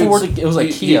of the dudes. It was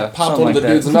like Kia. He popped one of the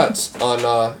dudes' nuts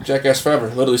on Jackass Forever.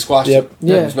 Literally squashed him.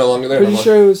 Yeah. He's no longer there. Pretty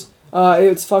sure it was.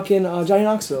 It's fucking Johnny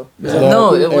Knoxville.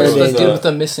 No, it was the dude with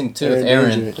the missing tooth,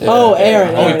 Aaron. Oh,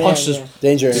 Aaron. Oh, he punched his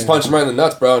Danger. Just punched him right in the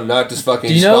nuts, bro, and not just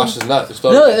fucking squashed his nuts.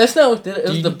 No, that's not what did it. It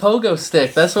was the pogo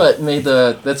stick. That's what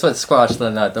squashed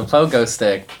the nut. The pogo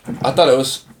stick. I thought it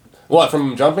was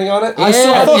from jumping on it. I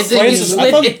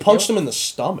thought he punched him in the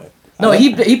stomach. No,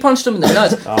 he punched him in the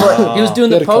nuts. But he was doing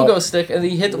the pogo stick, and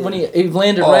he hit when he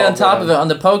landed right on top of it on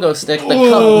the pogo stick. The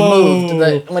cup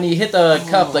moved. When he hit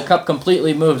the cup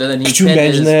completely moved, and then he Could you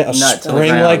imagine that? A nuts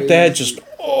spring like that, just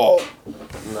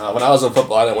No, when I was in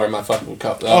football, I didn't wear my fucking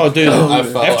cup, though. Oh, dude.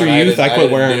 After youth, I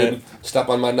quit wearing it. Step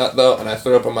on my nut, though, and I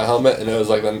threw up on my helmet, and it was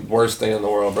like the worst thing in the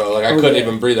world, bro. Like, I couldn't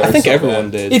even breathe. I think everyone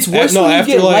did. It's worse no, when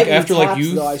after you get like lightning after like taps,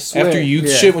 youth, though, I swear. after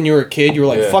youth shit when you were a kid, you were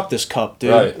like, fuck this cup,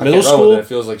 dude. Right. Middle school, it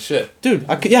feels like shit. Dude,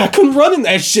 I couldn't run in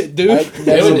that shit, dude.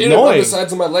 It would rub the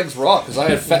sides of my legs raw because I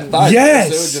had fat thighs. Yes.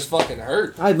 So it would just fucking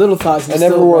hurt. I had little thighs. I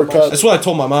never wore cups. That's what I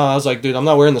told my mom. I was like, dude, I'm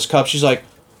not wearing this cup. She's like,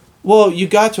 well, you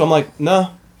got to. I'm like,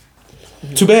 no.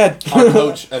 Too bad. Our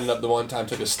coach ended up the one time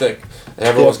took a stick and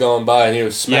everyone was going by and he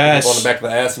was smacking people on the back of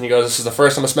the ass and he goes, "This is the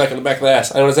first time I'm smacking the back of the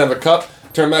ass. I don't have a cup.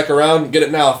 Turn back around, get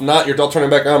it now. If not, you're all turning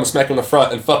back around and smacking the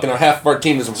front." And fucking half of our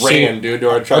team just ran, dude.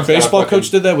 To our truck. Our baseball coach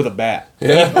did that with a bat.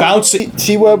 Yeah, bounce it.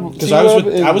 T-Web, because I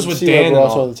was with Dan. Were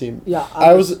also on the team. Yeah,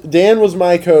 Dan was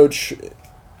my coach.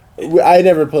 I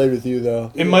never played with you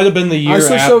though. It might have been the year. I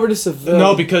switched over to Seville.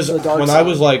 No, because when I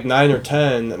was like 9 or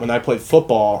 10, when I played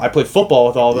football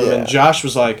with all of them, and Josh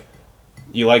was like,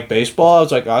 "You like baseball?" I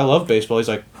was like, "I love baseball." He's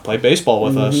like, "Play baseball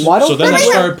with us." So then I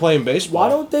started playing baseball. Why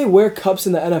don't they wear cups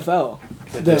in the NFL?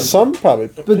 Some probably,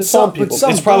 but some people.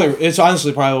 It's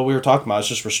honestly probably what we were talking about. It's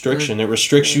just restriction. It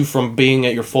restricts you from being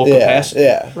at your full capacity.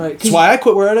 Yeah, right. That's why I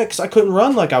quit wearing it because I couldn't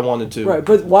run like I wanted to. Right,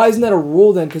 but why isn't that a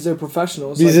rule then? Because they're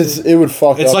professionals. Because it would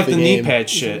fuck. It's up like the knee game. pad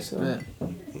shit.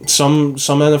 Some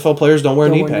NFL players don't wear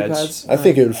knee pads. I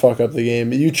think it would fuck up the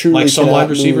game. You truly like some wide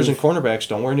receivers move. and cornerbacks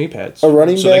don't wear knee pads. A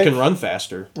running so back, they can run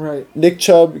faster. Right. Nick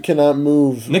Chubb cannot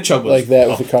move. Nick Chubb was like that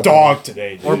with a cup dog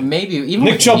today, dude. Or maybe even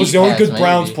Nick Chubb was the only good maybe.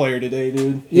 Browns player today,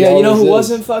 dude. Yeah, you know who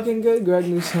wasn't fucking good? Greg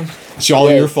Newsome. It's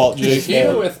all your fault, Jake.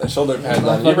 Even with shoulder pads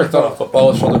on. You ever thrown a football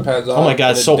with shoulder pads on? Oh my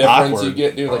god, it's so awkward. You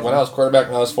get, dude. Like when I was quarterback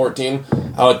when I was 14,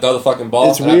 I would throw the fucking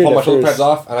ball and I pull my shoulder pads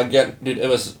off and I get, dude, it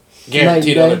was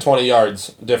guaranteed under 20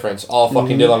 yards difference all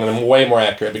fucking day long, and I'm way more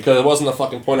accurate because it wasn't the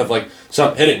fucking point of like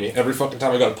something hitting me every fucking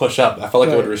time I got to push up. I felt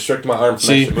like it would restrict my arm from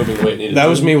actually moving the way it needed. That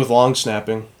was me with long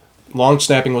snapping. Long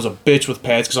snapping was a bitch with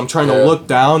pads because I'm trying to look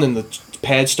down and the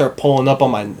pads start pulling up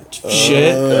on my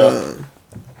shit.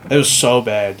 It was so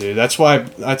bad, dude. That's why.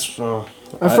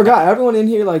 I forgot everyone in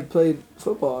here like played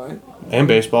football, right? And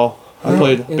baseball. I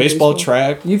played baseball,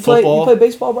 track. You played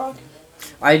baseball, Brock?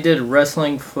 I did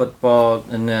wrestling, football,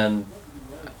 and then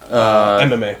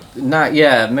MMA.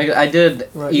 I did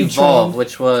Evolve,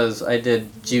 which was I did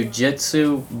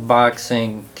jiu-jitsu,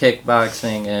 boxing,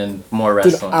 kickboxing, and more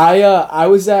wrestling.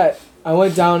 Dude, I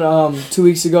went down 2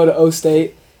 weeks ago to O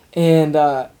State, and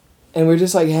we were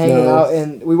just like hanging out,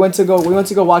 and we went to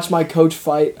go watch my coach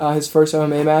fight his first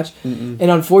MMA match, and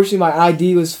unfortunately my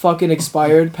ID was fucking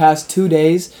expired past 2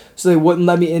 days, so they wouldn't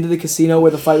let me into the casino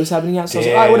where the fight was happening at. So I was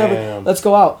like, all right, whatever, let's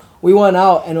go out. We went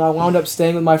out, and I wound up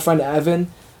staying with my friend Evan,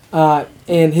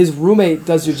 and his roommate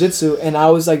does jiu-jitsu, and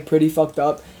I was like pretty fucked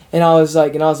up, and I was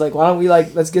like, why don't we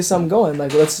like let's get something going,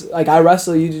 like I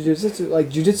wrestle, you do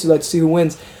jiu-jitsu, let's see who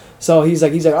wins. So he's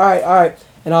like all right.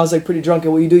 And I was like pretty drunk,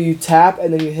 and what you do, you tap,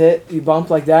 and then you hit, you bump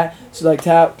like that. So like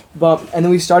tap, bump, and then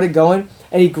we started going,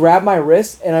 and he grabbed my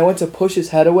wrist, and I went to push his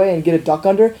head away and get a duck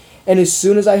under, and as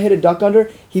soon as I hit a duck under,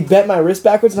 he bent my wrist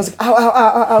backwards, and I was like,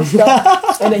 ow,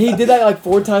 stop. And he did that like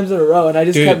 4 times in a row, and I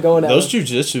just kept going at him. Those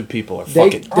jiu-jitsu people are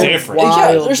fucking different.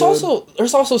 Wild, there's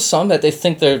also some that they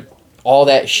think they're all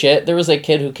that shit. There was a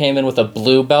kid who came in with a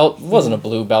blue belt. It wasn't a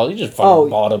blue belt. He just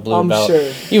fucking bought a blue belt.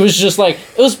 Sure. He was just like,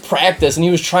 it was practice, and he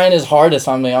was trying his hardest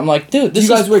on me. I'm like, dude, this is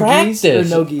practice. You guys wear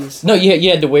gis or no gis? No, you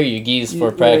had to wear your gis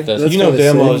for practice. You know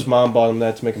damn well his mom bought him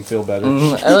that to make him feel better.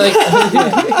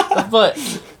 But...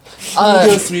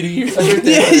 go, sweetie.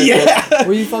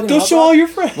 Were you fucking Go show all your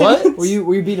friends. What? Were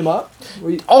you beating him up?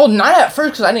 Not at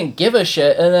first because I didn't give a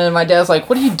shit. And then my dad's like,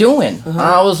 "What are you doing?" And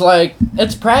I was like,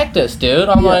 "It's practice, dude."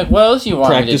 I'm like, "What else you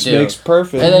want me to do?" Practice makes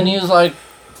perfect. And then he was like,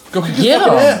 "Go get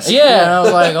him." Yeah, and I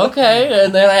was like, "Okay."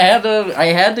 And then I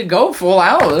had to go full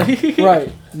out.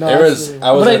 Right. No, I was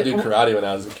gonna do karate when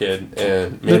I was a kid,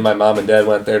 and me and my mom and dad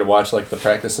went there to watch like the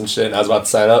practice and shit. And I was about to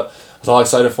sign up. I was all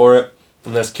excited for it.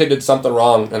 And this kid did something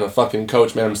wrong, and the fucking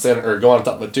coach made him go on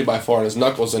top of a 2x4 on his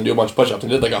knuckles and do a bunch of push-ups,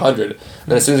 and did like 100.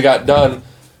 And as soon as he got done,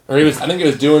 I think he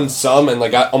was doing some, and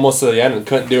like got almost to the end and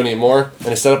couldn't do any more. And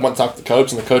he stood up, went to talk to the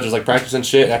coach, and the coach was like practicing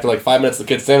shit. And after like 5 minutes, the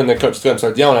kid standing, and the coach stood up and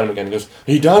started yelling at him again. He goes,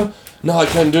 "Are you done?" "No, I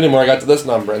couldn't do anymore. I got to this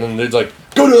number." And then the dude's like,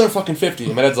 "Go to another fucking 50.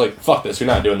 And my dad's like, "Fuck this. You're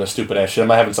not doing this stupid ass shit. I'm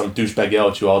not having some douchebag yell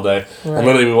at you all day." Right. And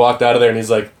literally we walked out of there, and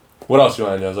he's like, what else do you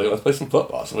want to do? I was like, let's play some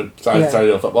football. So we started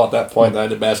doing football at that point. Then I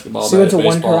did basketball. So you went to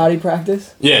one karate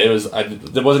practice? Yeah, it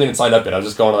wasn't even signed up yet. I was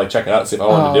just going to check it out and see if I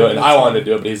wanted to do it. And I wanted to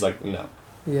do it, but he's like, no.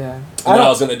 Yeah. And then I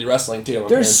was going to do wrestling too. My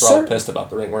parents were all pissed about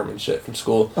the ringworm and shit from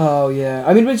school. Oh, yeah.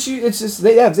 I mean, but it's just,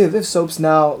 they have soaps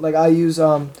now. Like, I use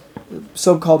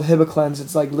soap called Hiba Cleanse.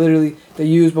 It's like literally they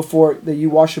use before, that you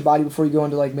wash your body before you go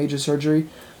into like major surgery.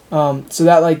 So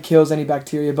that like kills any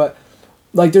bacteria. But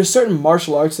like there's certain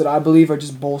martial arts that I believe are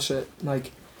just bullshit.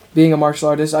 Like being a martial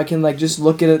artist, I can like just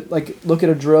look at it, like look at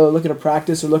a drill, look at a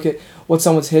practice, or look at what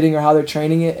someone's hitting or how they're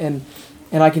training it, and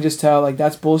I can just tell like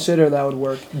that's bullshit or that would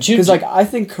work. Because like I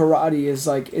think karate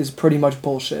is pretty much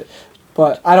bullshit.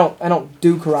 But I don't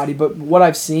do karate, but what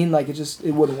I've seen, like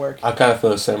it wouldn't work. I kind of feel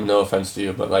the same. No offense to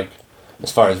you, but like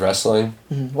as far as wrestling,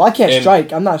 well, I can't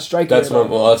strike. I'm not a striker. That's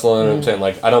what I'm saying.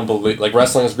 Like I don't believe like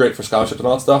wrestling is great for scholarships and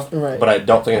all that stuff. Right. But I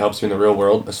don't think it helps you in the real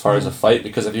world as far as a fight,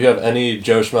 because if you have any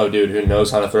Joe Schmo dude who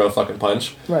knows how to throw a fucking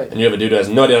punch, right, and you have a dude who has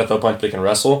no idea how to throw a punch but he can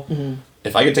wrestle.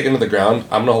 If I get taken to the ground,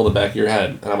 I'm gonna hold the back of your head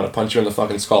and I'm gonna punch you in the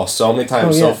fucking skull so many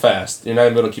times, so fast. You're not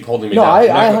even able to keep holding me down.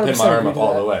 You're not gonna pin my arm up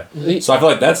all the way. So I feel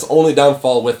like that's the only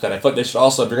downfall with that. I feel like they should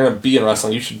also, if you're gonna be in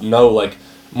wrestling, you should know like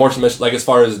more submission, like as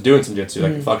far as doing some jitsu,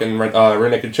 like fucking rear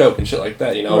naked choke and shit like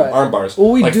that. You know, arm bars.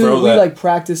 Well, we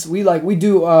practice. We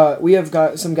have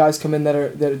got some guys come in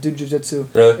that do jiu-jitsu.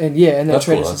 Really? And they're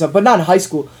trainers and stuff, but not in high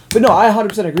school. But no, I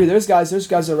 100% agree. There's guys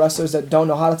that are wrestlers that don't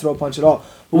know how to throw a punch at all.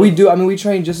 But we do. I mean, we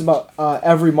train just about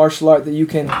every martial art that you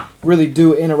can really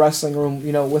do in a wrestling room.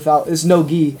 You know, without it's no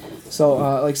gi, so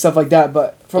like stuff like that.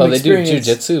 But from experience, they do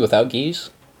jiu-jitsu without gis.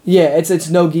 Yeah, it's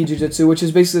no gi jiu-jitsu, which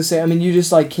is basically the same. I mean, you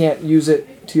just like can't use it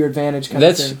to your advantage kind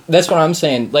of thing. That's what I'm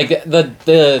saying. Like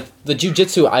the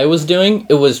jiu-jitsu I was doing,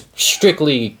 it was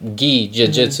strictly gi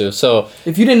jiu-jitsu. So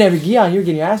if you didn't have your gi on, you're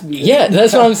getting your ass beat. Yeah,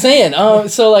 that's what I'm saying.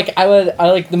 So like I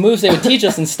like the moves they would teach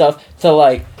us and stuff to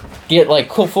like get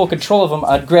like full control of them.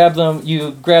 I'd grab them.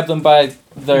 You grab them by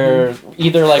their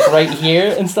either like right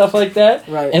here and stuff like that.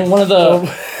 Right. And one of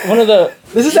the.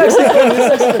 This is actually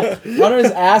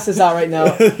Hunter's ass is out right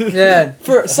now. Yeah.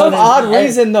 For some odd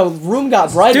reason, the room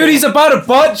got brighter. Dude, he's about a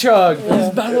butt chug. He's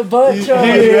about a butt chug.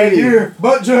 Here,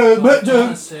 butt chug, butt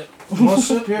chug.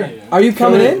 Here. Are you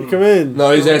coming in? Come in.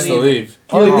 No, he's asked to leave.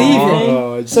 You're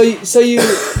leaving. So you.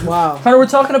 Wow. Hunter, we're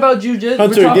talking about jiu-jitsu.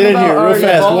 Hunter, get in here real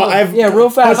fast. Real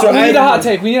fast. We need a hot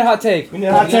take. We need a hot take. No,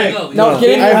 get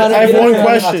in here, Hunter. I have one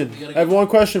question. I have one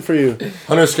question for you.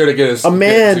 Hunter's scared to get his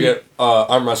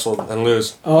arm wrestled and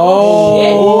lose.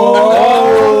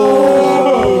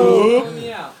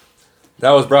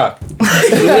 That was Brock.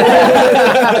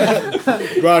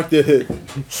 Brock did it.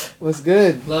 What's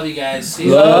good? Love you guys. See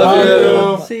you.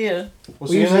 Love you. See ya. We'll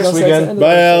see you next weekend.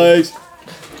 Bye, Alex.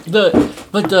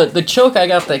 The choke I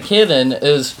got that kid in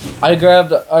is I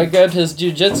grabbed his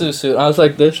jiu-jitsu suit. I was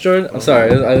like this, Jordan. I'm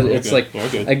sorry. It's like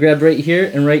I grabbed right here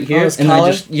and right here, and I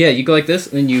just you go like this,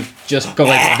 and then you just go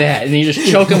like that, and you just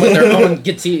choke them with their own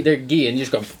their gi, and you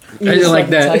just go like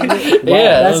that.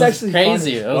 Yeah, that's actually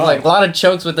crazy. Funny. It was like a lot of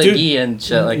chokes with the gi and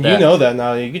shit like that. You know that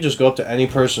now. You could just go up to any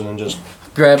person and just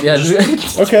grab. Yeah.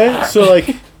 Okay, so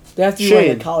like. They have to be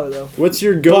wearing a collar though. What's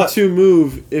your go-to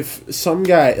move if some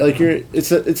guy like it's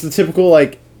the typical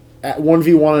like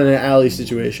 1v1 in an alley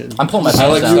situation? I'm pulling my pants I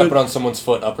like down. stepping on someone's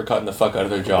foot, uppercutting the fuck out of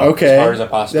their jaw. Okay. As hard as I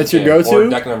possibly That's your can. go-to? Or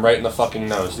decking them right in the fucking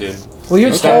nose, dude. Well,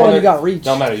 you're tall and you got reach.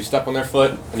 No matter. You step on their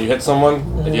foot and you hit someone,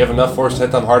 and you have enough force to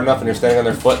hit them hard enough, and you're standing on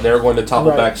their foot, they're going to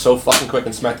topple back so fucking quick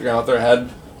and smack the ground with their head.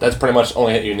 That's pretty much the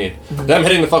only hit you need. Them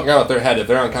hitting the fucking ground with their head, if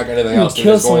they're on cock or anything else, they're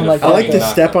just going to I like to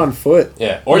step on foot.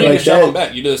 Yeah. Or you can shove them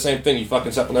back. You do the same thing. You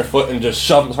fucking step on their foot and just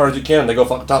shove them as hard as you can. They go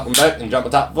fucking top them back and jump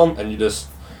on top of them, and you just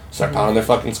start pounding their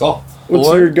fucking skull. What's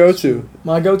your go-to?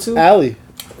 My go-to? Alley.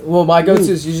 Well, my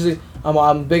go-to is usually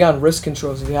I'm big on wrist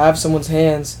controls. If you have someone's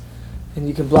hands and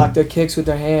you can block their kicks with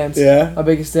their hands, my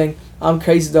biggest thing. I'm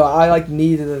crazy though. I like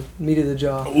knee to the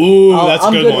jaw. Ooh, that's a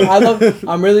good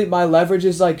one. My leverage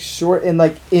is like short and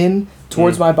like in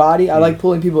towards my body. I like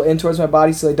pulling people in towards my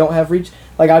body so they don't have reach.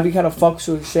 Like I'd be kind of fucked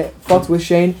with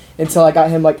Shane until I got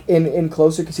him like in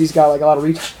closer because he's got like a lot of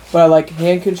reach. But I like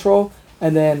hand control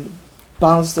and then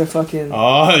bounce their fucking.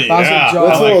 Oh yeah, that's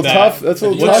a little tough. That's a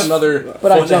little tough. Another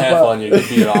foot and a half on you. You'd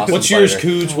be an awesome What's yours,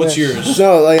 Cooch? What's yours?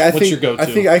 No, like What's your go-to? I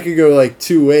think I could go like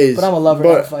two ways. But I'm a lover,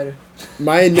 not a fighter.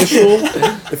 My initial,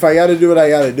 if I got to do what I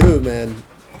got to do, man,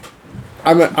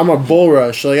 I'm a bull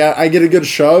rush. Like I get a good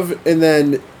shove and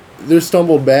then they're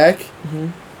stumbled back. Mm-hmm.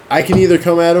 I can either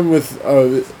come at them with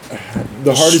the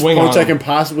hardest punch I can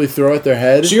possibly throw at their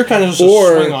head. So you're kind of just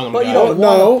swing on them. But you don't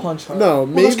want to punch hard. No,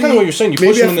 maybe that's kind of what you're saying. You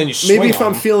push them and then you swing maybe if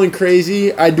I'm feeling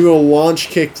crazy, I do a launch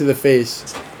kick to the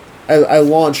face. I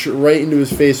launched right into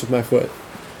his face with my foot.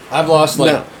 I've lost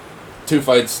like 2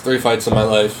 fights, 3 fights in my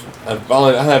life. I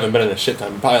haven't been in a shit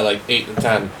ton, probably like 8 to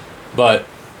 10. But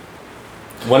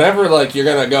whenever like you're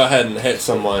gonna go ahead and hit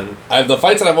someone, the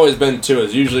fights that I've always been to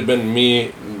has usually been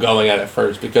me going at it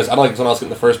first, because I don't like someone else getting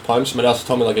the first punch. Somebody else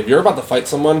told me, like, if you're about to fight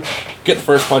someone, get the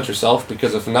first punch yourself,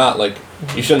 because if not, like,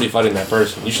 you shouldn't be fighting that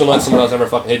person. You shouldn't let someone else ever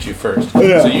fucking hit you first.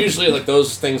 Yeah. So usually, like,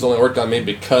 those things only worked on me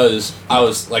because I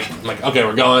was like, okay,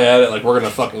 we're going at it, like, we're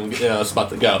gonna fucking, it's about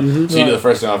to go. Mm-hmm. So you do the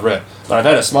first thing off rip. But I've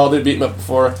had a small dude beat me up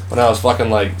before when I was fucking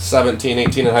like 17,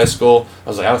 18 in high school. I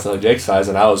was like, I was like Jake's size,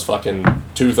 and I was fucking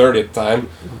 230 at the time.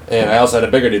 And I also had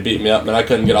a bigger dude beat me up, and I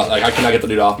couldn't get off, like, I could not get the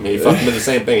dude off me. He fucking did the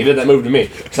same thing. He did that move to me.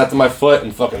 Stepped on my foot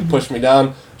and fucking pushed me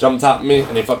down, jumped on top of me,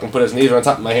 and he fucking put his knees on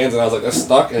top of my hands, and I was like, that's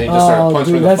stuck, and he just started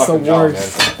punching me in the fucking jaw, man.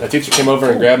 And the teacher came over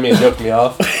and grabbed me and joked me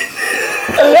off.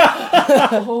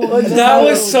 That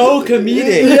was so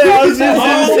comedic. Yeah,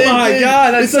 oh my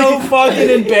god, that's so fucking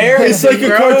embarrassing. It's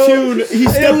like a cartoon. He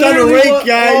stepped on a rake,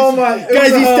 guys. Oh my,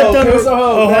 guys, he stepped on a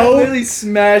hoe. That literally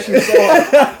smashed me so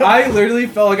hard. I literally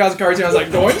felt like I was a cartoon. I was like,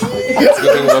 doink. It's a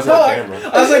good thing it wasn't a camera.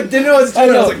 I was like, didn't know what to do. I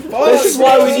was like, fuck. This is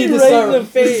why we need to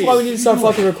start. This is why we need to start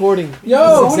fucking recording.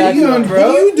 Yo, what are you doing, bro?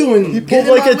 What are you doing? He pulled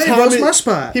like a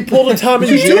Tom. He pulled a Tom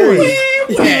and Jerry.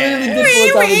 He literally did pull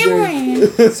a Tom and Jerry.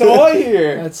 That's all I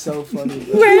hear. That's so funny.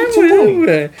 He's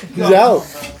out.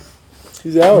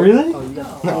 He's out. Really? Oh,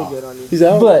 no. Good on you. He's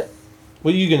out. But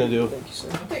what are you gonna do? thank you, sir.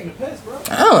 I'm taking a piss, bro.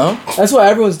 I don't know. That's what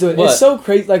everyone's doing. What? It's so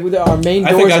crazy. Like with our main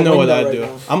doors. I think I know what I'd I'd do.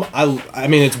 I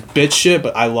mean, it's bitch shit,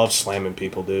 but I love slamming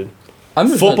people, dude. I'm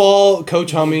just Football,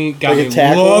 Coach Hummy got Like a me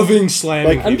tackle? loving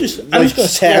slamming. Like, I'm people. just gonna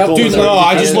tackle. Dude, no,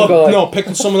 I just love Go like-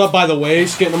 picking someone up by the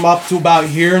waist, getting them up to about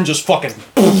here, and just fucking.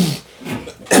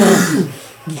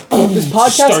 This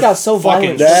podcast got so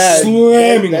violent.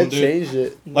 Slamming that them, dude. changed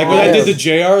it. Like what I did to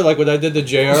JR,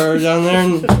 down there.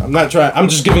 And I'm not trying. I'm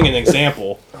just giving an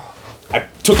example. I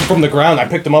took him from the ground. I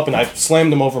picked him up and I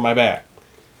slammed him over my back.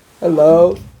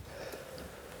 Hello.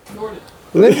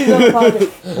 Lindsey's on the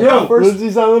podcast.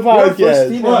 Lindsey's on the podcast. First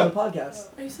female on the podcast.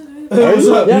 Are you still doing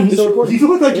it? Yeah, still recording. You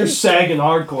look like you're sagging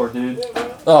hardcore, dude.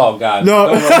 Oh, God. No.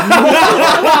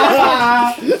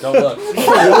 Don't look.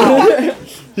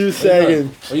 He was sagging.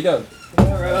 What are you doing?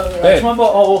 Hey.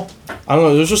 I don't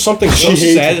know. There's just something so She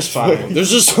hates satisfying. There's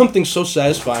just something so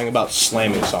satisfying about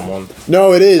slamming someone.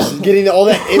 No, it is. Getting all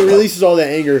that, it releases all that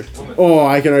anger. Oh,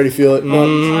 I can already feel it.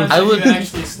 I would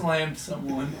actually slam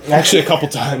someone. Actually, a couple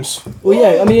times. Well,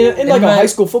 yeah. I mean, in like a high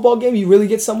school football game, you really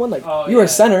get someone like you were a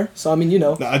center, so I mean, you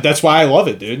know. That's why I love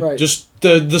it, dude. Right. Just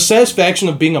the satisfaction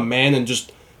of being a man and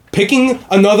just picking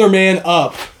another man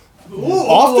up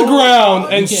off the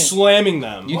ground and slamming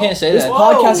them. You can't say This that.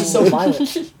 podcast is so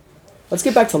violent. Let's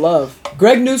get back to love.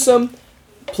 Greg Newsome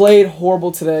played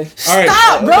horrible today. All right.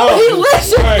 Stop, bro. He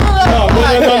listened. All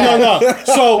right. No.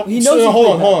 So, He knows he's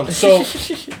hold pretty on. So,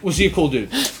 was he a cool dude?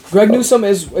 Greg Newsome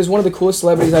is one of the coolest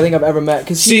celebrities I think I've ever met.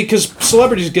 Because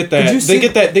celebrities get that. Did you see-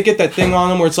 They get that thing on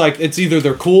them where it's like it's either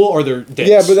they're cool or they're dicks.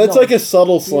 Yeah, but that's like a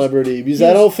subtle celebrity because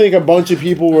I don't think a bunch of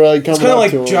people were like coming it's kind of up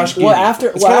like to him. Josh Giddy.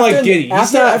 It's kind of like Giddy. He's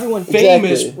after not everyone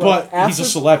famous, Exactly. but he's a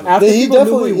celebrity. After He people knew who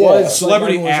definitely- he was, yeah.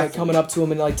 Celebrity everyone was like athlete. coming up to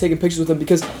him and like taking pictures with him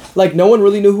because like no one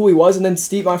really knew who he was. And then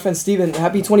my friend Steven,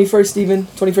 happy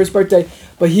 21st birthday.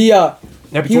 But he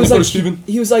was like, Steven.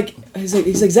 he's like,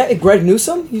 is that Greg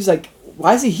Newsome? He's like,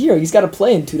 why is he here? He's got to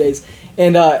play in 2 days.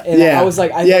 And I was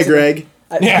like, Greg.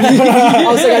 I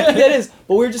was like, I think that is.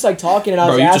 But we were just like talking, and I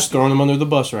was Bro, you're just asking. throwing him under the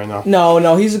bus right now.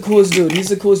 No, he's the coolest dude.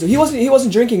 He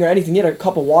wasn't drinking or anything. He had a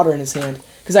cup of water in his hand.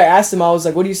 Because I asked him, I was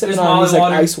like, what are you sipping on? He's like,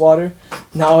 water? ice water.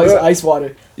 No, it's ice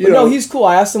water. But no, he's cool.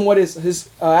 I asked him what his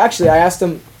actually, I asked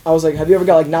him, I was like, have you ever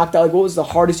got like knocked out? Like, what was the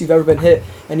hardest you've ever been hit?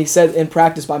 And he said, in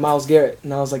practice by Myles Garrett.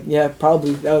 And I was like, yeah,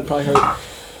 probably. That would probably hurt.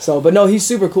 So, but no, he's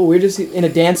super cool. We were just in a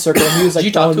dance circle, and he was like, Did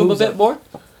you talk to him a moves bit up. more?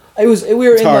 We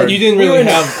were in hard. like, You didn't we were really in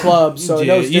have a club, so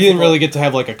yeah, that was you didn't difficult. really get to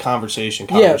have like a conversation.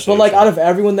 Yeah, but like out of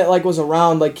everyone that like was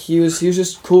around, like he was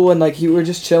just cool and like we were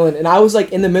just chilling, and I was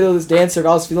like in the middle of this dance circle,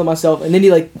 I was feeling myself, and then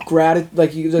he like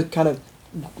he just kind of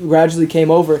gradually came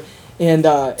over, and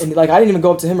like I didn't even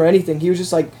go up to him or anything. He was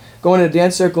just like going in a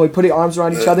dance circle, we put our arms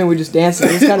around each other and we just dancing.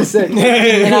 It was kind of sick.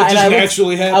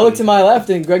 I looked to my left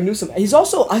and Greg Newsome. He's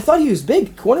also, I thought he was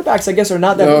big. Cornerbacks, I guess, are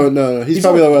not that big. No. He's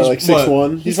probably like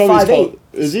 6'1". He's probably 5'8".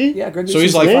 Is he? Yeah, Greg so Newsome's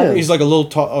he's like 5'8". he's like a little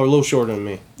tall or a little shorter than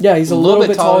me. Yeah, he's a little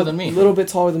bit taller than me. A little bit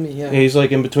taller than me, yeah. Yeah, he's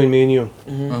like in between me and you.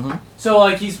 So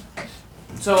like he's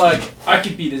So like, I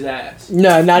could beat his ass.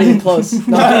 No, not even close.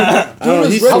 No,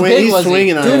 he's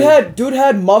swinging on it. Dude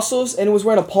had muscles and was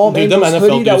wearing a Palm Dude, Angels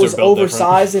hoodie that was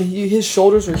oversized and his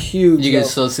shoulders were huge. You can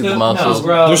still see the muscles. No,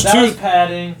 bro. There's that two. was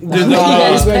padding. He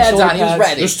had his pads on. He was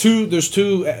ready. There's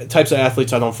two types of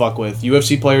athletes I don't fuck with: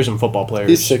 UFC players and football players.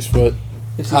 He's 6 foot.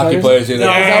 Hockey players either.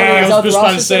 Yeah, I was just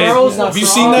about to say. Have you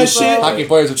seen that shit? Hockey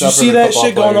players are Did you see that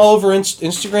shit going all over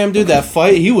Instagram, dude? That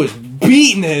fight, he was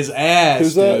beating his ass.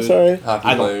 Who's that? Dude. Sorry.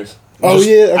 Hockey players. Oh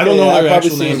yeah, okay, I don't know their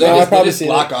actual names. They just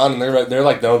lock on and they're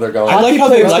like, no, they're going. I like how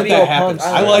they let that happen.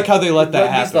 I like how they let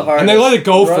that happen, and they let it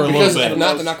go for a little because bit. if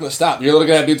not, they're not going to stop. You're literally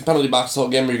going to have dudes penalty box the whole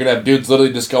game. Where you're going to have dudes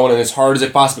literally just going and as hard as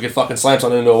they possibly can fucking slam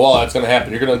something into a wall. That's going to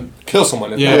happen. You're going to kill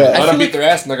someone. Yeah. Let them beat their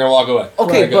ass and they're going to walk away.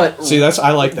 Okay, but see,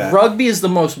 I like that. Rugby is the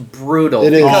most brutal.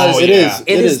 It is. Because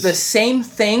It is the same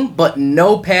thing, but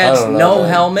no pads, no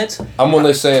helmets. I'm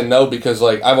only saying no because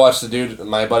like I watched the dude.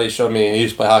 My buddy showed me. He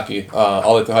used to play hockey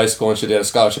all the way through high school and shit. He had a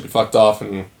scholarship. He fucked off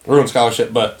and ruined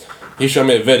scholarship. But he showed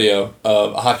me a video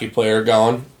of a hockey player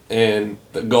going and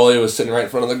the goalie was sitting right in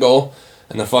front of the goal.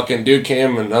 And the fucking dude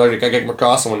came and another guy came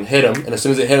across and hit him. And as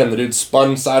soon as it hit him, the dude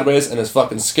spun sideways and his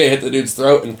fucking skate hit the dude's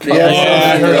throat and cut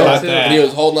I heard about that. And he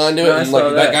was holding on to it and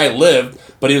like that guy lived.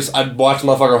 But I watched the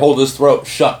motherfucker hold his throat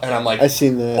shut, and I'm like, I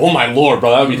seen that. Oh my lord,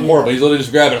 bro, that would be horrible. He's literally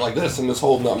just grabbing it like this and just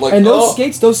holding it. I'm like, and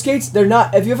those skates, they're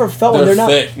not. Have you ever felt one? They're not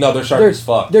thick. No, they're sharp as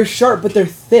fuck. They're sharp, but they're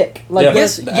thick. Like Yeah,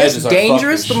 Yes,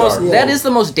 dangerous. That is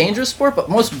the most dangerous sport, but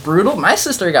most brutal. My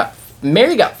sister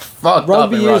Mary got fucked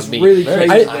up in rugby. Is really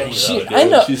crazy. I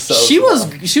know. She was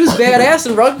badass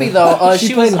in rugby though.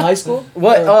 She played in high school.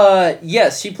 What?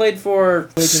 Yes, she played for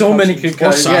so many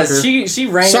concussions. Yes, she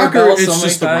rang her bell so many times. It's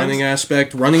just the running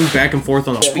aspect, running back and forth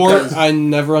on a sport I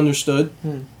never understood.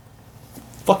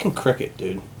 Fucking cricket,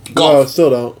 dude. No, still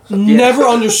don't. Never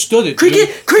understood it.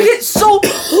 Cricket's so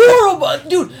horrible,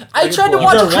 dude. I tried to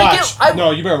watch cricket.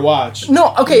 No, you better watch.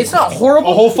 No, okay, it's not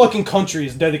horrible. A whole fucking country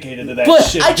is dedicated to that but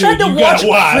shit. I tried to watch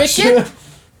cricket.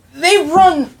 They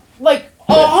run like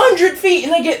 100 feet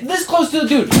and they get this close to the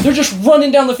dude. They're just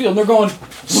running down the field and they're going.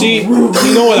 See, you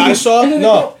know what I saw? And then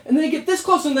and then they get this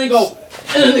close and they go.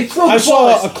 And then they throw the ball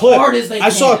as hard as they can. I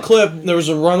saw a clip. There was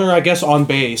a runner, I guess, on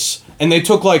base, and they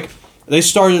took they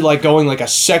started going a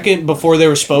second before they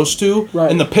were supposed to,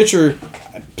 and the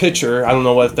pitcher, I don't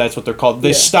know if that's what they're called.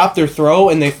 They stopped their throw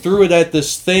and they threw it at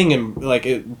this thing and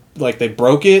they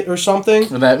broke it or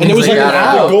something. And it was like an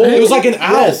out. It was like an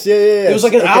out. Yes, yeah. It was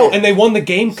like an out, and they won the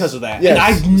game because of that.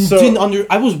 Yes. And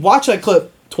I was watching that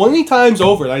clip 20 times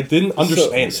over and I didn't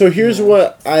understand it. So here's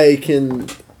what I can.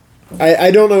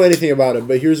 I don't know anything about it,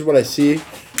 but here's what I see.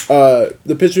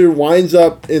 The pitcher winds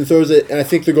up and throws it, and I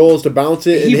think the goal is to bounce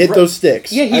it and hit those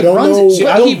sticks. Yeah, he I don't runs know. it. See,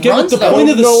 I don't get what the point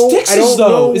of the sticks is,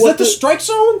 though. Is that the strike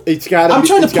zone? It's gotta I'm be.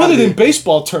 trying to put it in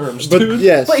baseball terms, dude.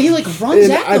 Yes. But he runs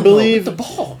at them with the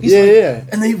ball. He's and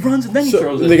then he runs and then he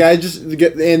throws it. The guy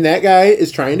and that guy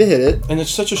is trying to hit it. And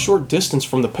it's such a short distance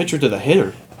from the pitcher to the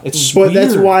hitter. It's but weird.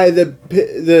 that's why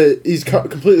he's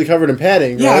completely covered in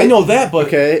padding. Yeah, right? I know that, but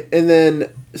okay, and then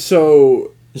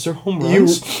so. Is there home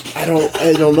runs? I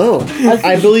don't know.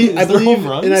 I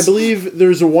believe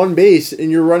there's a one base and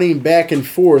you're running back and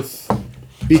forth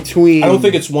between. I don't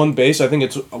think it's one base. I think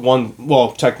it's one.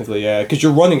 Well, technically, yeah, because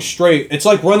you're running straight. It's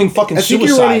like running fucking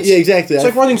suicides. Yeah, exactly. It's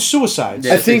like running suicides.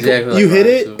 I think you hit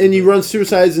it and you run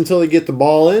suicides until they get the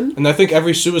ball in. And I think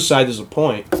every suicide is a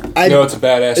point. It's a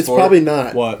badass. It's probably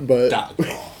not. What? But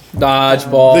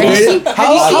dodgeball.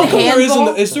 How come there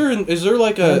isn't? Is there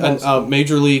like a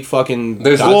major league fucking?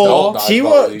 There's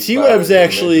T-Web's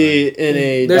actually in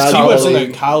a. There's T-Web's in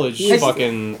a college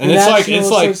fucking, and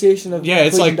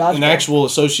it's like an actual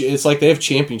associate. It's like they have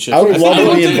championships. I would love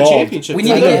to be involved.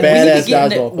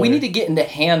 We need to get into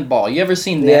handball. You ever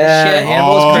seen that shit?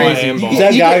 Handball's crazy. Is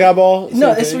that Gaga ball?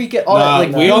 No, that's where you get all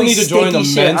we all need to join the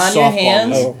men's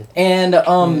softball. And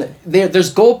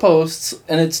there's goalposts,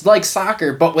 and it's like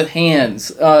soccer, but with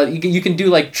hands. You can do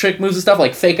like trick moves and stuff,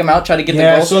 like fake them out, try to get the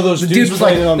goal. So those dudes was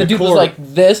like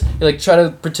this. He like tried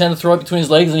to pretend to throw it between his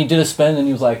legs, and he did a spin, and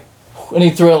he was like, and he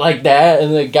threw it like that,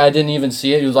 and the guy didn't even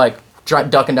see it. He was like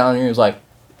ducking down, and he was like,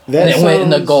 and it went in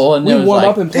the goal. And we warm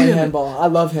up and play handball. I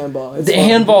love handball. The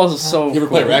handball is so. You ever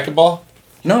play racquetball?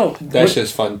 No, that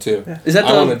shit's fun too. Is that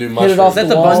I want to do mushrooms. Is that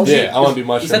the bungee? Yeah, I want to do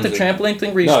mushrooms. Is that the trampoline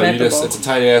thing where you smack the ball? It's a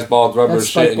tiny ass ball with rubber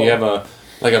shit, and you have a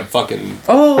fucking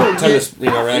tennis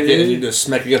racket, and you just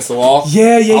smack against the wall.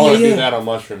 Yeah. I want to do that on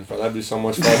mushrooms, bro. That'd be so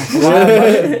much fun.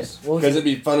 Because it'd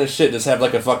be fun as shit. Just have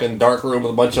like a fucking dark room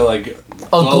with a bunch of like a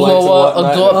glow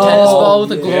up tennis ball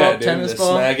with a glow up tennis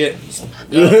ball. Smack it.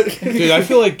 Dude, I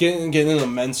feel like getting in a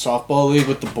men's softball league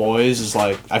with the boys is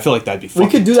like, I feel like that'd be fun. We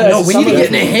could do that. No, we need to get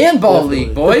in a handball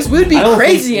league, boys. We'd be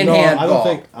crazy in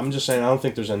handball. I'm just saying, I don't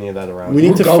think there's any of that around. We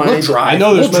need to find. I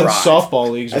know there's men's softball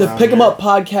leagues The around Pick 'em here. Up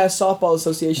Podcast Softball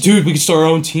Association. Dude, we could start our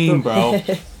own team, bro.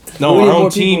 No, our own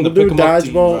team. We'll The do Pick 'em Up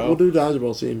team, bro. We'll do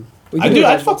dodgeball team.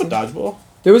 I'd fuck with dodgeball.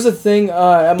 There was a thing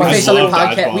at my We face other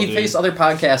dodgeball, we dude. face other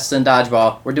podcasts in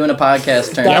dodgeball. We're doing a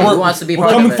podcast tournament. Yeah, Who wants to be We're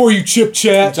part coming of it? for you, Chip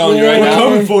Chat. I'm telling you right We're now.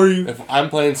 coming for you. If I'm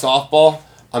playing softball,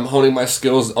 I'm honing my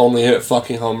skills only hit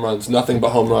fucking home runs, nothing but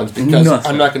home runs, because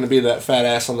I'm not going to be that fat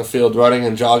ass on the field running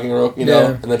and jogging, you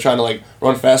know, and then trying to like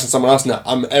run fast than someone else. No,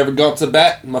 I'm ever going up to the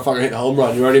bat, motherfucker hitting a home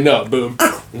run. You already know, boom,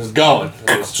 and it's going.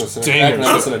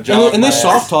 And they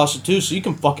soft toss it too, so you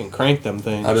can fucking crank them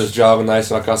things. I just jog nice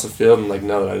and across the field and like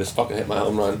know that I just fucking hit my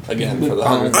home run again for the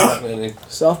 100th inning.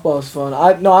 Softball is fun.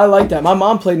 I like that. My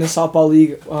mom played in the softball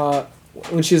league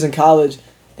when she was in college.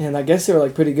 And I guess they were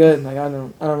like pretty good. Like I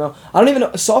don't know. I don't even know.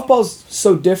 Softball's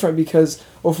so different because,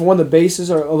 well, for one, the bases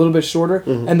are a little bit shorter,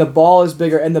 and the ball is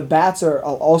bigger, and the bats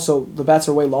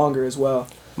are way longer as well.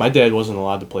 My dad wasn't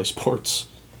allowed to play sports.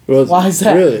 Why is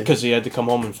that? Really? Because he had to come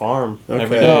home and farm every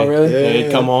Okay. day. Oh, really? Yeah,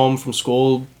 he'd come home from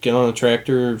school, get on the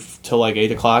tractor till like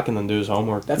 8 o'clock, and then do his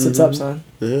homework. That's what's up, son.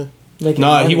 Yeah.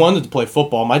 Nah, he wanted to play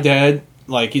football. My dad,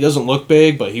 like, he doesn't look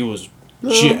big, but he was.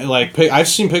 I've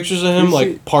seen pictures of him,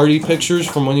 like party pictures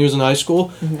from when he was in high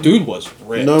school. Dude was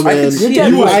ripped. No, man. I can see.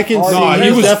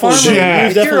 He was definitely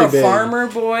jacked. If you're a big. farmer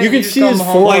boy, You can see his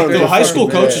form. Like the Yeah. high school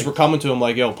Yeah. coaches were coming to him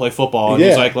like, "Yo, play football," and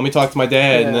he's like, "Let me talk to my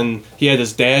dad." Yeah. And then he had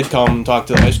his dad come and talk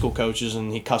to the high school coaches,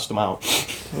 and he cussed them out.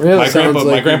 Really?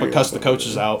 My grandpa cussed the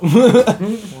coaches out.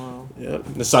 Yep.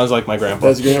 This sounds like my grandpa.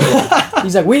 That's grandpa.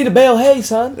 He's like, we need to bale hay,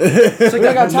 son. It's like,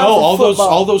 I got time No, for football.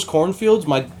 all those cornfields.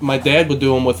 My dad would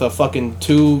do them with a fucking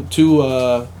two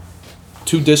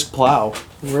disc plow.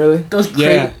 Really?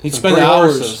 Yeah, he'd spend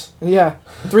hours. Yeah.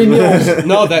 3 meals.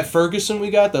 No, that Ferguson we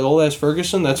got, that old ass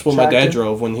Ferguson. That's what my dad Tractor.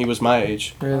 drove when he was my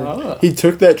age. Really? He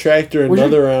took that tractor Was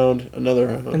another round. Another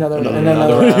round.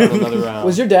 Another Round.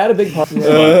 Was your dad a big part?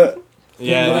 Yeah,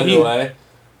 By the way,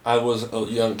 I was a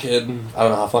young kid. I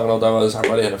don't know how fucking old I was. Our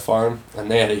buddy had a farm, and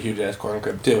they had a huge ass corn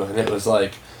crib too. And it was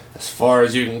like as far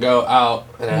as you can go out,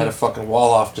 and it had a fucking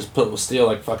wall off, just put with steel,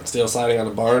 like fucking steel siding on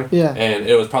the barn. Yeah. And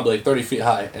it was probably like 30 feet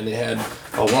high, and they had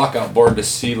a walkout board to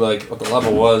see like what the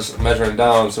level was, measuring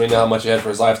down, so we knew how much he had for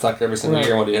his livestock every single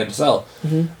year and what he had to sell.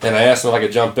 And I asked him if I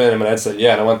could jump in, and my dad said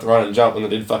yeah, and I went to run and jump, and the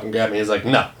dude fucking grabbed me. He's like,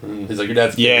 no. And he's like, your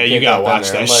dad's Yeah, you gotta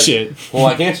watch that shit. Well,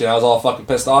 why can't you? And I was all fucking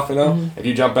pissed off, you know? If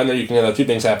you jump in there, you can either two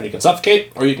things happen. You can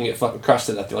suffocate, or you can get fucking crushed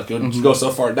to death. Like, you'll just go so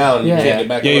far down, you can't get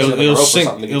back. Yeah, unless you have, like, a you'll rope or sink.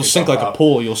 something to get You'll sink yourself like a out.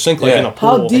 pool. You'll sink like in a pool.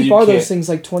 How deep you are those can't- things?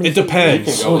 Like 20 It feet? depends.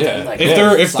 You can go, yeah. Like, If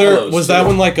there silos, was that too.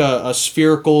 one like a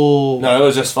spherical. No, it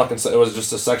was just fucking. It was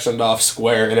just a sectioned off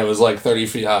square, and it was like 30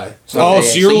 feet high. So Oh,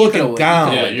 so you're you looking could've-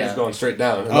 down. yeah, went you're just down. going straight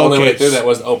down. And the only way through that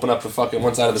was to open up the fucking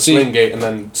one side of the swing gate and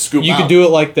then scoop You out. could do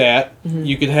it like that.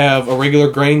 You could have a regular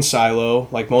grain silo,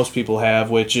 like most people have,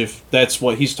 which if that's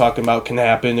what he's talking about can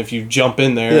happen if you jump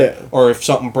in there, or if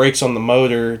something breaks on the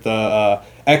motor, the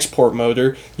export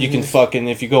motor, you can fucking,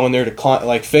 if you go in there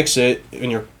to fix it,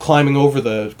 and you're climbing over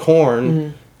the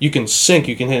corn, you can sink.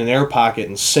 You can hit an air pocket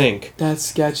and sink. That's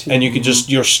sketchy. And you could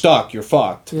you're stuck. You're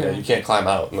fucked. Yeah, you can't climb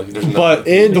out. Like, there's But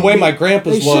nothing. the way my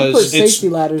grandpa's They should put was, safety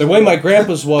ladders the in way there. my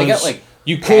grandpa's was, They got, like,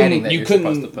 you padding couldn't, that you you're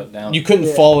supposed to couldn't, put down. you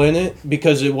couldn't fall in it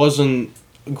because it wasn't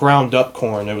ground up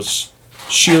corn. It was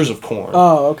shears of corn.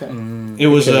 Oh, okay. It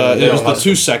was Okay. it was the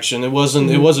 2 section. It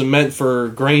wasn't meant for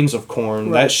grains of corn.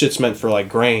 Right. That shit's meant for like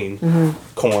grain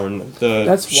corn. The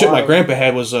That's shit my wild. grandpa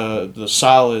had was a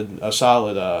solid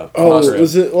Oh, corn.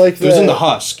 was it like that? It was in the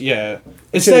husk. Yeah,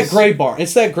 it's Because- that gray barn.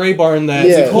 It's that gray barn that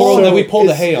Yeah, that we pull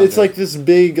the hay under. It's like this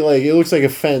big, like it looks like a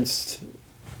fenced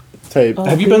type. Oh.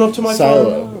 Have you been up to my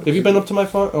Silo. farm? Have you been up to my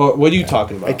farm? Or what are you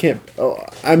talking about? I can't. Oh,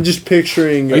 I'm just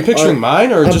picturing. Are you picturing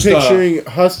mine or I'm just picturing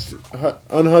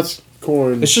unhusked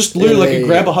corn. It's just literally in like you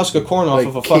grab a husk of corn off like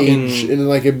of a cage, fucking. in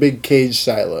like a big cage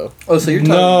silo. Oh, so you're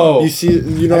talking No. You see,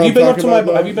 you know. Have what you I'm been up talking to my?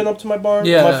 about, Have you been up to my barn?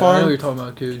 Yeah, my I know farm. what you're talking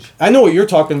about, Cooge. I know what you're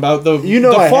talking about. The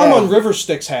know the I farm have. on River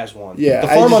Styx has one. Yeah,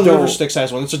 the I farm just on River don't- Styx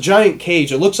has one. It's a giant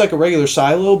cage. It looks like a regular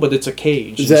silo, but it's a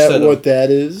cage. Is that instead what of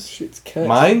that is? Shit's cut.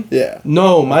 mine? Yeah.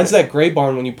 No, mine's that gray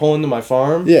barn when you pull into my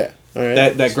farm. Yeah. All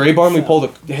right. That gray barn we pull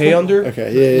the hay under.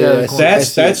 Okay. Yeah, Yeah. the I corn. see- I That's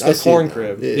see it. I the see corn it.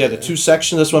 crib. Yeah, the 2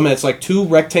 sections. That's what I meant. It's like 2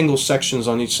 rectangle sections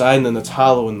on each side, and then it's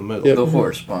hollow in the middle. Yep. the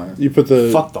horse barn. You put the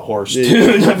Fuck the horse, Yeah.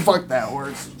 dude. Fuck that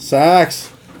horse.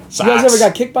 socks. You guys ever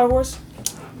got kicked by a horse?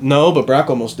 No, but Brock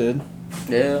almost did.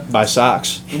 Yeah. By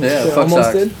socks. Yeah, Yeah, fuck almost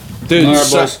socks. did. Dude, all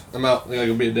right, boys. I'm out. I gotta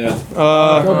go be a dad.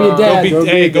 Go be a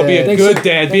dad. Go be a good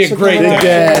dad. Be a great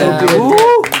dad.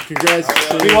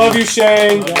 Congrats. We love you,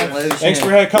 Shane. Thanks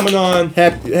for coming on.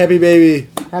 Happy baby.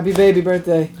 Happy baby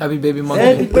birthday. Happy baby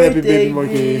monkey. Happy baby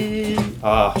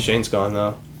monkey. Shane's gone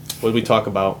now. What did we talk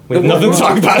about? We have nothing to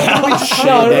talk about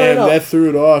now. Damn, that threw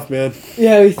it off, man.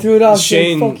 Yeah, we threw it off.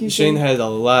 Shane had a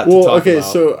lot to talk about. Okay,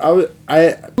 so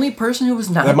The only person who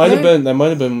was not That might have been.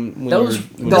 When That was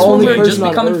we the only person just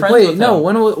becoming friends with. Wait, no.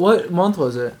 What month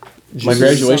was it? my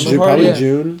graduation probably party.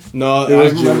 June. No, I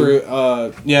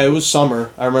remember. Yeah, it was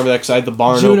summer. I remember that because I had the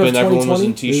barn June open. of Everyone was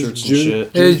in 2020? t-shirts and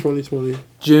shit. June 2020.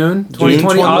 June June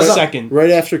 2020. 22nd.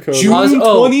 Right after COVID. June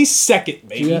 22nd,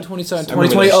 baby. June 27, I remember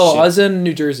 2020. that Oh, shit. I was in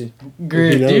New Jersey.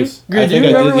 Grid, do you knows? I think I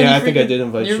remember did. when Yeah, you I think I freaking- did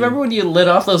invite you. You remember when you lit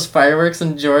off those fireworks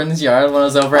in Jordan's yard when I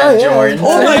was over at yeah. Jordan's?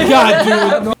 Oh my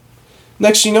god, dude!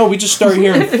 Next thing you know, we just start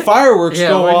hearing fireworks Yeah,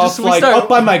 go we off start- up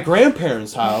by my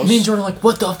grandparents' house. Me and Jordan were like,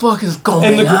 what the fuck is going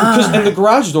And on? the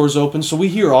garage door's open, so we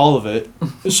hear all of it.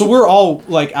 So we're all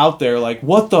like out there, like,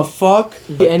 what the fuck?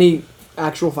 Any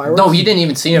actual fireworks? No, you didn't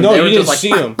even see him. No, they you were didn't just see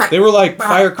like, them. They were like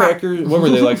firecrackers. What were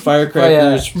they like?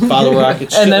 Firecrackers, bottle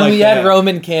rockets, shit And then like we that. had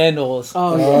Roman candles.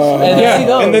 Oh, yeah. And See Yeah,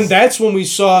 those. and then that's when we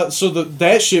saw. So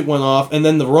that shit went off, and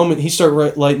then he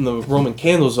started lighting the Roman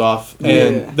candles off,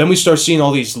 and Yeah. then we start seeing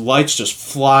all these lights just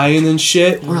flying and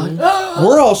shit. We're like,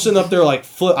 We're all sitting up there like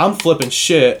I'm flipping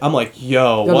shit. I'm like,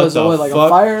 yo, That what was the what, like fuck? a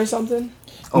fire or something?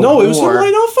 No, it was him war.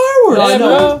 lighting off fireworks. I bro.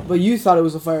 know, but you thought it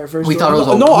was a fire at first. We thought it was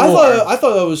a No, I war.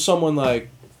 thought that was someone like.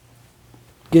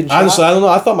 getting shot. Honestly, I don't know.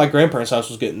 I thought my grandparents' house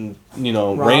was getting,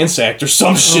 Robbed. ransacked or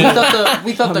some we shit. thought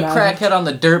the Imagine. crackhead on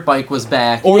the dirt bike was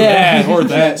back. Or Yeah.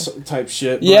 that type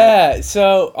shit. but- Yeah,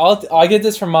 so I'll get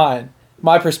this from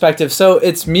my perspective. So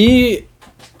it's me,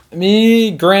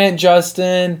 Grant,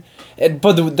 Justin,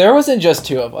 but there wasn't just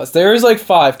two of us. There was like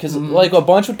five because like a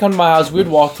bunch would come to my house. We'd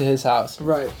walk to his house,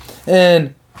 Right.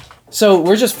 and so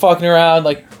we're just fucking around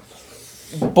like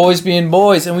boys being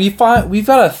boys, and we've got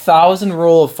 1,000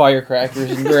 roll of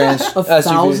firecrackers in Grant's SUV.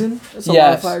 1,000? That's a lot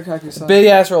Yes. of firecrackers. Son. Big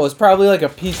ass roll. It's probably like a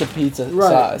piece of pizza Right.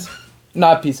 size.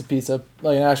 Not piece of pizza,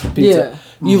 like an actual pizza.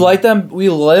 Yeah. You light them, we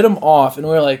lit them off, and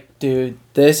we're like, dude,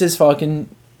 this is fucking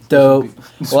dope.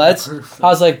 I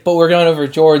was like, but we're going over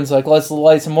to Jordan's, like, let's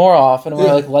light some more off. And we're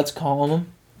Yeah. like, let's call them,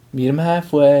 meet them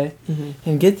halfway,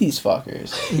 and get these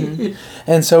fuckers.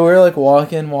 And so we're like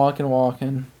walking.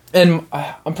 And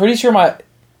I'm pretty sure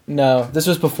no, this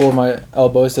was before my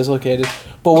elbow is dislocated.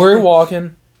 But we're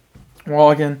walking,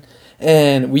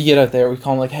 and we get up there. We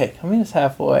call them like, hey, come meet us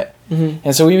halfway.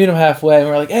 And so we meet them halfway, and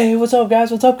we're like, hey, what's up,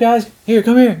 guys? Here,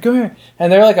 come here.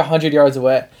 And they're like 100 yards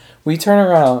away. We turn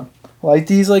around, light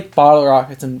these like bottle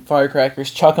rockets and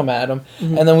firecrackers, chuck them at them,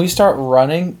 and then we start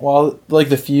running while like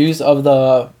the fuse of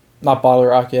the not bottle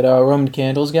rocket, Roman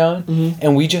candles going,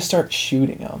 and we just start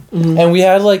shooting them. And we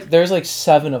had like there's like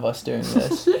 7 of us doing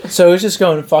this, so it was just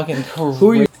going fucking crazy. Who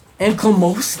are you? And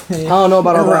Clemos. I don't know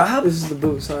about all that. Rob? This is the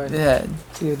boot. Sorry. Yeah.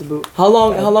 Continue with the boot. How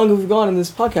long have we gone in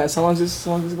this podcast? How long is this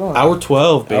going? Hour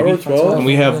 12, baby. Hour 12? And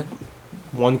we have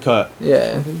one cut.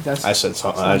 Yeah. I think that's. I said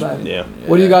something. Not bad. Yeah.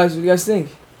 What do you guys think?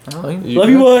 Love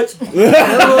you much.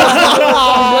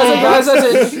 Guys,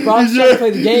 that's it. Rob's trying to play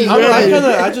the game.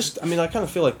 I kind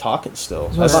of feel like talking still.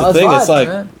 That's the Let's thing. vibe, It's like,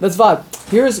 man. Let's vibe.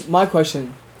 Here's my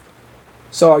question.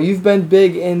 So, you've been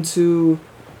big into,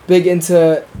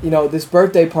 this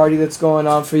birthday party that's going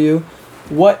on for you.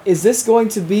 What is this going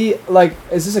to be like?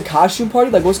 Is this a costume party?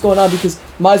 Like, what's going on? Because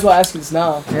might as well ask you this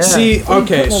now. Yeah. see,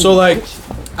 okay, so like,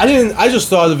 I just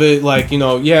thought of it like, Jamie,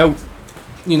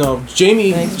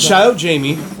 Thanks, shout out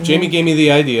Jamie. Jamie gave me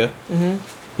the idea.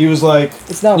 He was like,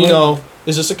 It's not.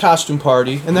 is this a costume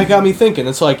party? And that got me thinking.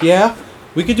 It's like, yeah,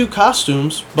 we could do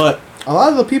costumes, but a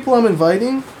lot of the people I'm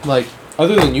inviting, like,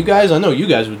 other than you guys, I know you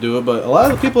guys would do it, but a lot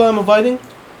of the people I'm inviting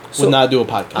would not do a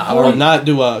podcast or not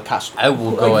do a costume. I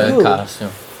will go Like in who? a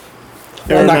costume.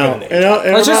 I'm not gonna name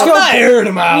it. Let's just I'm go. not airing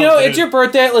them out. It's your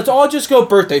birthday. Let's all just go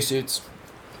birthday suits.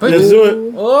 Let's do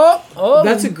it. Oh,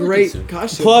 That's a great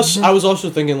costume. Plus, I was also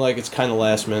thinking like it's kind of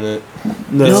last minute.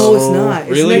 No, it's not.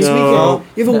 It's Really? next No.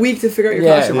 weekend. You have a week to figure out your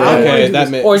Yeah, costume. yeah. I don't wanna Okay, do that this.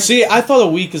 may. Or- See, I thought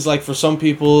a week is like for some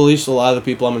people. At least a lot of the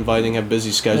people I'm inviting have busy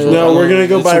schedules. No, we're gonna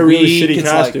go It's buy a really week, shitty it's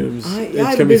like, costumes. I It's have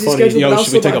a gonna be busy funny. schedule. yo, I'll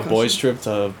should we still take buy a a boys trip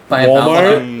to Buy a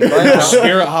Walmart? Valentine.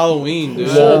 Spirit Halloween, dude?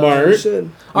 Walmart. You should.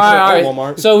 all right.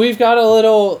 Walmart. So we've got a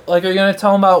little like. Are you gonna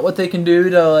tell them about what they can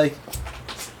do to like?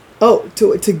 Oh,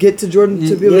 to get to Jordan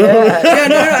to be able to. Yeah.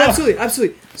 No,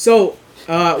 absolutely. So,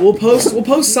 we'll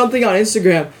post something on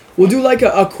Instagram. We'll do like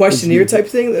a questionnaire type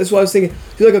thing. That's what I was thinking.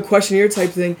 Do like a questionnaire type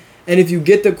thing, and if you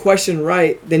get the question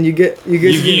right, then you get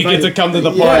to come to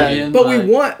the party. Yeah, but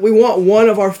we want one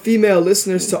of our female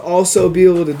listeners to also be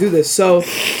able to do this. So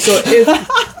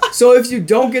if you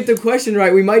don't get the question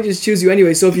right, we might just choose you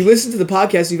anyway. So if you listen to the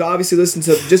podcast, you've obviously listened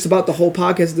to just about the whole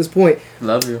podcast at this point.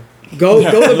 Love you. Go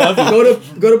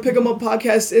to Pick 'em Up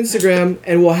Podcast Instagram,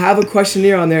 and we'll have a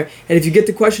questionnaire on there. And if you get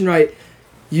the question right,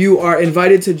 you are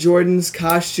invited to Jordan's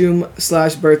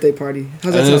costume/birthday party.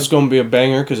 How's that sound? And it's going to be a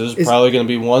banger because it's probably going to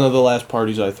be one of the last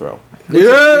parties I throw.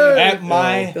 Yeah. At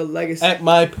my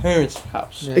parents'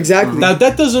 house. Yeah. Exactly. Now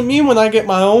that doesn't mean when I get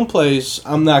my own place,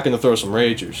 I'm not going to throw some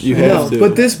ragers. You have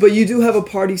to. But you do have a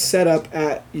party set up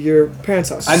at your parents'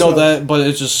 house. I know that, but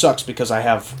it just sucks because I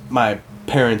have my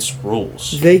parents'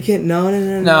 rules. They can no.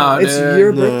 It's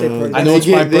your birthday party. I know it's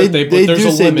my birthday, but there's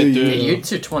a limit, dude. Hey, you're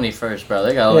 21st, bro.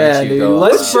 They gotta let you go.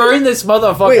 Let's burn this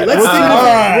motherfucker. Wait, let's think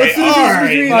about what's the difference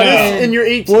between and your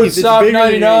 18th. What's up,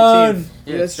 99?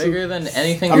 Yeah, it's bigger than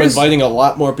anything. I'm inviting a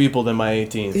lot more people than my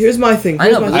 18th. Here's my thing.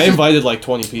 I invited like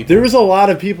 20 people. There was a lot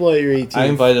of people at your 18th. I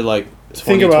invited like 20,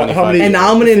 Think about how many. And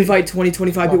I'm going to invite 20,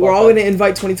 25 people. We're all going to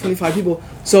invite 20, 25 people.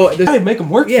 So I make them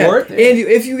work for it. And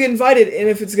if you get invited, and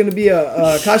if it's going to be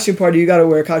a costume party, you got to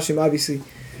wear a costume, obviously.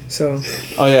 So.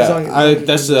 Oh yeah,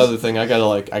 that's the other thing. I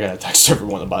gotta text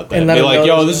everyone about that. And be like,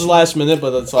 yo, this is last minute,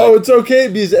 but it's like. Oh, it's okay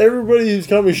because everybody who's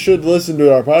coming should listen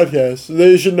to our podcast.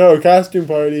 They should know a costume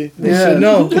party. They should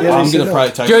know. Yeah, I'm gonna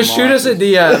probably text. Just shoot us a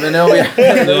DM and then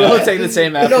we'll take the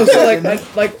same app. No, so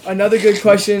like another good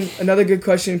question. Another good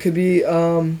question could be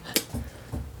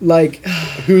like.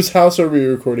 Whose house are we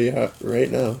recording at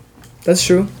right now? That's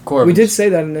true. Corbin's. We did say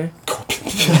that in there.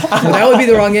 But that would be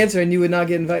the wrong answer, and you would not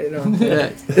get invited. No. Yeah.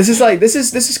 This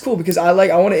is cool because I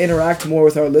want to interact more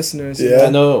with our listeners. Yeah. I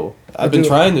know. I've been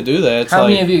trying to do that. It's How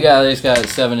many of you guys got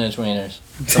 7-inch wieners?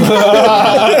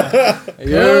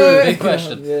 Big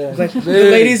question. Yeah. Like,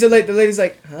 the ladies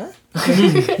like, huh?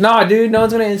 Nah, dude, no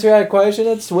one's gonna answer that question.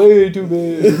 That's way too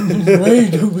big. Way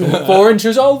too big. 4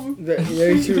 inches over.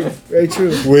 Very true. Very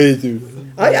true. Way too big.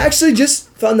 I actually just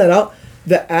found that out.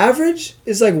 The average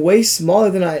is like way smaller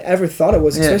than I ever thought it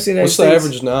was, especially in the United States. What's the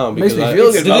average now? Makes Because me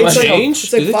feel good. Did it change?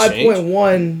 It's like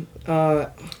 5.1.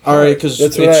 All right, because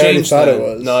it changed. Thought it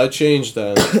was. No, it changed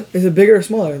then. Is it bigger or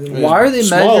smaller? Why are they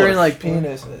Smaller. measuring like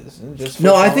penises? And just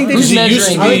No, I think they Who's just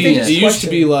measuring It penis? used to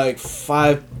be like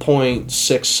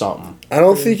 5.6 something. I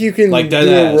don't think you can Like do dead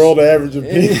a ass. world average of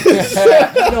penis.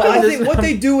 No, I think what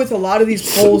they do with a lot of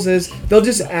these polls is they'll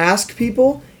just ask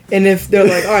people, and if they're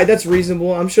like, all right, that's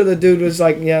reasonable. I'm sure the dude was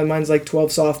like, yeah, mine's like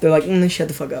 12 soft. They're like, shut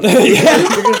the fuck up.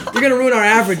 You're gonna ruin our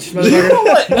average, motherfucker. You know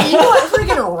what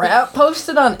freaking rap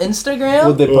posted on Instagram?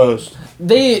 What'd they post?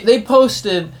 They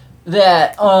posted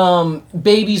that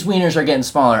babies' wieners are getting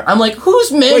smaller. I'm like,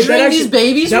 who's measuring these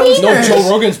babies' that was- wieners? No, Joe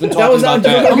Rogan's been talking was on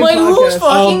about Joe that. I'm like, who's podcast.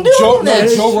 fucking doing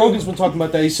this? Joe Rogan's been talking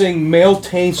about that. He's saying male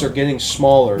taints are getting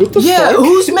smaller. What the Yeah, fuck?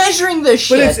 who's measuring this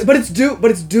shit? But it's due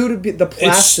to be the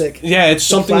plastic. It's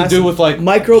something to do with like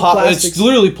Microplastics. It's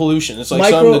literally pollution. It's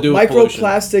like something to do with pollution.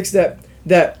 Microplastics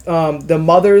that the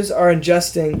mothers are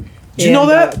ingesting. Did you know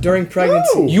that? During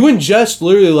pregnancy? No. You ingest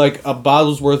literally like a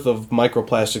bottle's worth of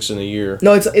microplastics in a year.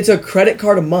 No, it's a credit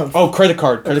card a month. Oh, credit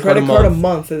card a credit card a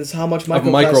month is how much of microplastics.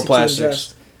 You microplastics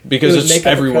ingest. because It would it's make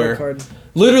up a credit everywhere. card.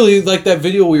 Literally, like that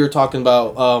video we were talking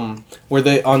about, where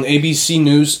they on ABC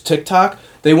News TikTok,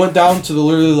 they went down to the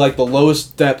literally like the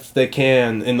lowest depth they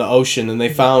can in the ocean, and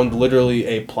they found literally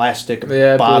a plastic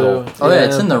bottle. blue. Oh yeah,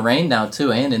 it's in the rain now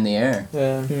too, and in the air.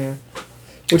 Yeah.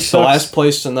 Which The sucks. last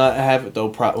place to not have it though,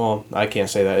 well, I can't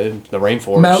say that. The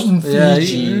rainforest. Yeah,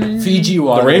 Fiji The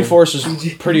water. rainforest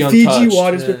is pretty Fiji untouched.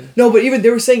 water's Yeah. No, but even they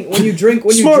were saying when you drink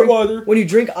water. when you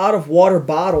drink out of water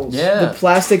bottles, Yeah. the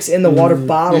plastics in the water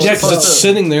bottles. Yeah, because it's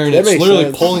sitting there and That it's makes literally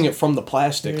sense. pulling it from the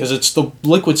plastic because it's the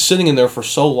liquid sitting in there for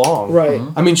so long. Right.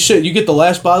 I mean, shit. You get the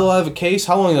last bottle out of a case.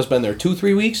 How long has it been there?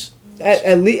 2-3 weeks?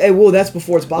 At least, well, that's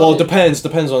before it's bottled. Well, it depends.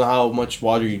 Depends on how much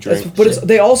water you drink. But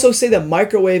they also say that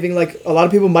microwaving, like a lot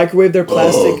of people microwave their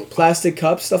plastic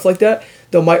cups, stuff like that.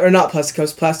 They'll or not plastic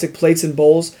cups, plastic plates and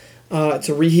bowls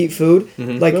to reheat food.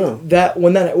 Like that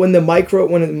when the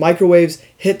microwaves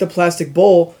hit the plastic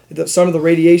bowl, some of the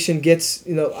radiation gets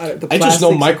the I just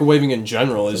know plastics- microwaving in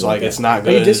general is like it's not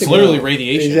But you good. It's disagree. literally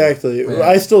radiation. Exactly.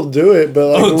 I still do it, but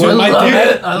like, Oh, dude, my love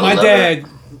dad, it. I my love dad,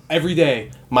 every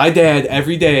day. My dad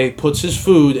every day puts his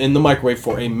food in the microwave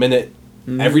for a minute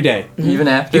every day Even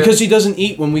after. because he doesn't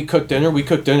eat when we cook dinner. We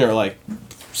cook dinner at like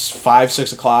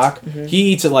 5-6 o'clock.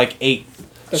 He eats at like 8.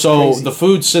 So crazy. the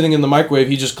food's sitting in the microwave.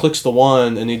 He just clicks the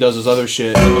one and he does his other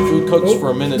shit. And the food cooks for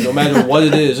a minute, no matter what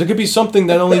it is. It could be something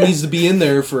that only needs to be in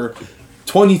there for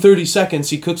 20, 30 seconds.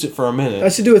 He cooks it for a minute. I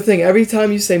should do a thing. Every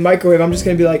time you say microwave, I'm just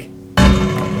gonna be like,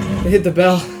 hit the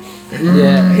bell.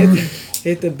 Yeah.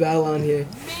 hit the bell on here.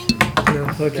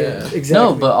 Exactly.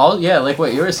 No, but like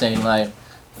what you were saying, like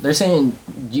they're saying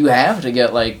you have to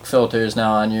get like filters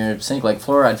now on your sink, like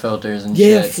fluoride filters and shit.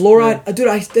 Yeah, fluoride. Dude,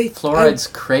 fluoride's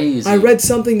crazy. I read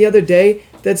something the other day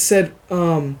that said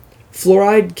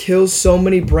fluoride kills so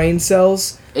many brain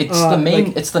cells. It's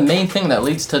it's the main thing that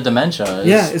leads to dementia.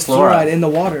 It's fluoride in the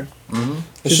water. Mm-hmm.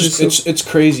 It's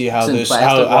crazy how it's this in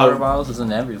plastic water bottles is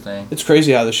in everything. It's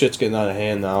crazy how the shit's getting out of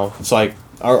hand now. It's like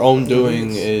our own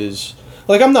doing is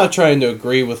like I'm not trying to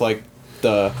agree with like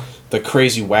the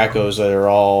crazy wackos that are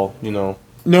all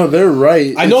No, they're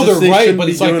right. I know they're right, but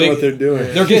it's like what they're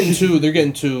doing. They're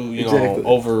getting too Exactly.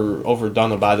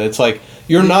 overdone about it. It's like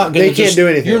you're not gonna they can't do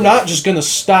anything. You're not just gonna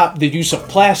stop the use of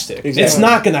plastic. Exactly. It's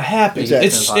not gonna happen.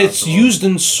 Exactly. It's used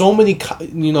in so many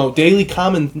daily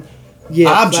common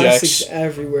objects plastics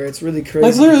everywhere. It's really crazy.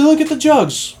 Like literally, look at the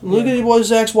jugs. Look at what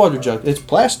Zach's water jug. It's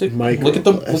plastic. Look at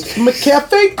the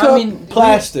cafe cup.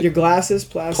 Plastic. Your glasses,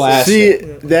 plastic. See,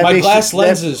 my glass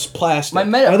lenses, plastic.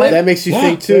 That makes you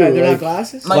think too. They're not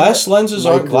glasses. Glass lenses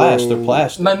aren't glass. They're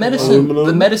plastic. My medicine,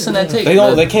 the medicine I take.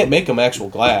 They can't make them actual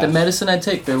glass. The medicine I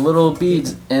take, they're little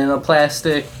beads in a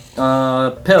plastic pill,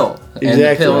 and Exactly.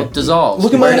 the pill dissolves.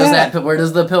 Look at where my does hat. Where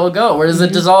does the pill go? Where does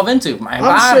it dissolve into? My body.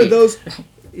 I'm sure those.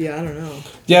 Yeah, I don't know.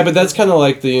 Yeah, but that's kind of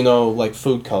like the like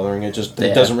food coloring. It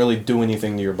doesn't really do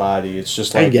anything to your body. It's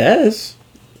just like I guess.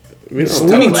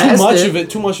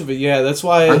 too much of it. Yeah, that's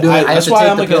why I have that's to why take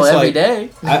I'm the pill against every day.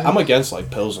 I'm against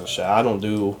like pills and shit. I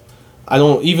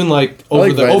don't even like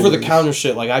over the counter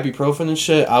shit like ibuprofen and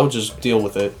shit. I would just deal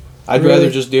with it. I'd rather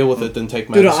just deal with it than take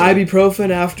medicine. Dude, ibuprofen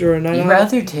after a night out. You'd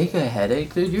rather take a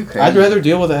headache, dude? You're crazy. I'd rather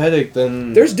deal with a headache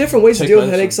than. There's different ways to deal with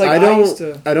headaches. Like I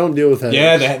don't deal with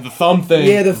headaches. Yeah, the thumb thing.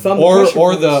 Yeah, the thumb. Or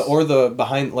the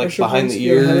behind the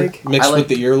ear mixed with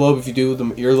the earlobe. If you do the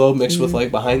earlobe mixed with like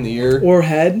behind the ear. Or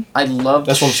head. I love.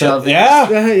 That's what I'm shoving.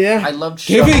 saying. Yeah. I loved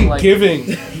shoving. Giving.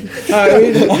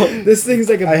 This thing's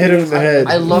like I hit him in the head.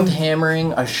 I loved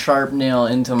hammering a sharp nail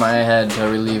into my head to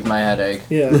relieve my headache.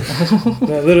 Yeah.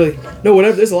 No, literally. No,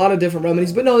 whatever. There's a lot of different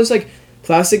remedies, but no, it's like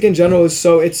plastic in general is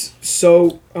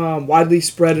so widely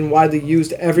spread and widely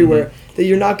used everywhere that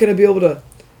you're not gonna be able to.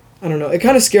 I don't know. It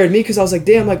kind of scared me because I was like,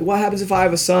 damn, like what happens if I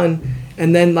have a son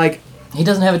and then like. He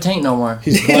doesn't have a taint no more.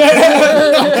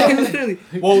 Literally.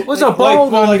 Well, what's a ball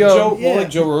like go?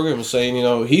 Joe Rogan was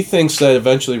saying, he thinks that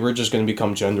eventually we're just going to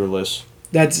become genderless.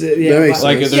 That's it. Yeah, That makes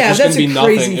like sense. there's just going to be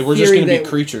nothing. We're just going to be that-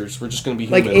 creatures. We're just going to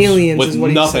be Like humans aliens with is what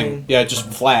he's nothing. saying. Yeah, just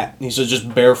flat. He said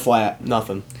just bare flat,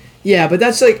 nothing. Yeah, but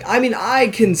that's like I mean I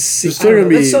can see. It's still gonna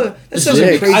be That's such a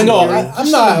sick. crazy. I know. theory. I'm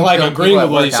not like Don't agreeing people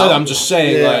with what he work said. out? I'm just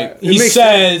saying Yeah. like It he makes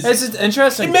says. It's an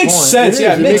interesting. It makes point. sense. It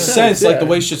Yeah, is, it makes sense. Like yeah. the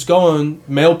way shit's going,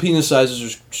 male penis sizes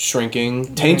are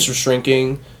shrinking, taints are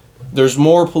shrinking. There's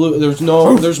more There's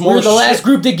more. We're the last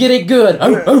group to get it good.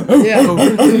 Yeah.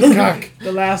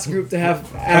 The last group to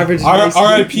have average.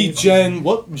 R.I.P. Gen.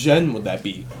 What gen would that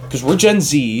be? Because we're Gen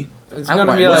Z. It's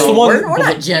gonna be What's like the one? We're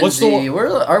not Gen what's the Z. one-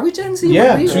 Are we Gen Z?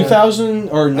 Yeah, What are we? 2000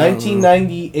 or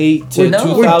 1998 to No.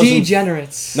 2000. We're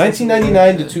degenerates.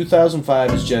 1999 to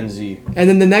 2005 is Gen Z. And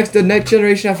then the next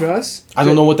generation after us. I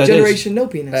don't know what that is. Generation no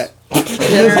penis.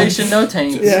 Generation no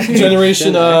taints. Yeah.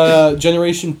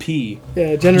 Generation P.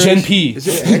 Yeah. Generation. Gen P.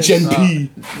 Gen P.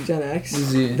 Gen X.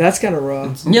 Z. That's kind of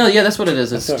raw. Yeah, that's what it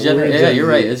is. It's thought Gen. we were Yeah, Gen you're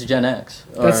Z. right. It's Gen X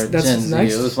or That's Gen Z.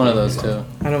 next? It was one of those two.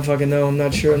 I don't fucking know. I'm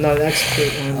not sure. I'm not an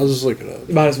expert. I was just looking up.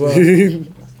 You might as well.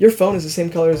 Your phone is the same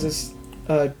color as this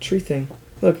tree thing.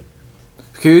 Look.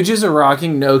 Cooge is a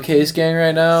rocking no case gang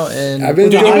right now, and I've been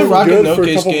Dude, you've doing been rocking good no for a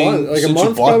case couple game months, like a since you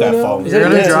month bought that probably now. phone. Is you're that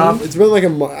gonna it? drop. It's been like a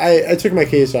month. I took my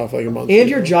case off like a month. And ago.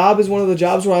 your job is one of the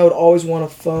jobs where I would always want a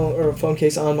phone or a phone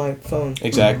case on my phone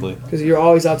Exactly. because you're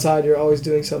always outside, you're always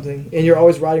doing something, and you're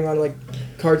always riding around like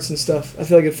carts and stuff. I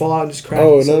feel like it'd fall out and just crack.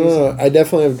 Oh so easy. no! I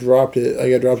definitely have dropped it.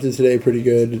 Like I dropped it today, pretty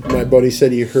good. My buddy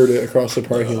said he heard it across the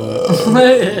parking lot.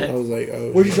 I was like,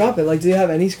 oh. Where'd you drop it? Like, do you have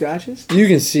any scratches? You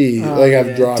can see, Oh, like I've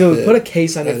yeah. dropped Dude, it. put a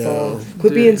case on your I know. phone. Quit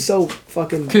Dude. being so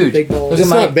fucking Cooge, big balls. look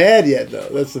It's at my- not bad yet though.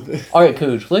 That's the thing. All right,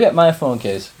 Cooge. Look at my phone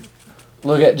case.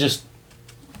 Look at just.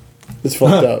 It's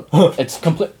fucked up. It's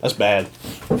complete. That's bad.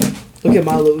 Look at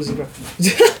my little Uzi, bro.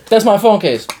 That's my phone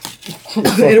case. And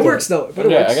it works though. But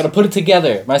it Yeah, works. I gotta put it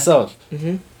together myself.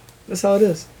 That's how it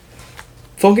is.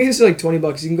 Phone cases are like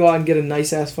 $20. You can go out and get a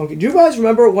nice ass phone case. Do you guys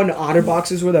remember when Otter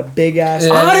boxes were the big ass?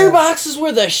 Otter boxes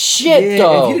were the shit,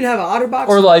 though. If you didn't have an Otter box,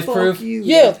 or LifeProof.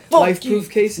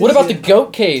 LifeProof cases. What about the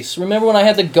goat case? Remember when I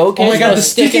had the goat case? Oh my god, the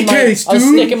sticky case, dude. I was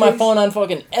sticking my phone on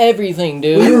fucking everything,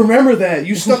 dude. I remember that.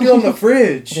 You stuck it on the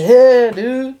fridge. Yeah,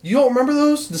 dude. You don't remember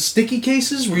those? The sticky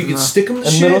cases where you could stick them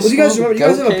to shit? What do you guys remember? You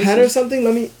guys have a pen or something?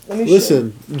 Let me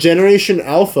Listen, Generation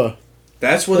Alpha.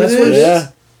 That's what it is?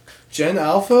 Yeah. Gen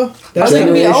Alpha? That's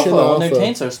gonna be Generation alpha when their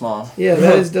taints are small. Yeah,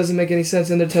 that doesn't make any sense,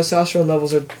 and their testosterone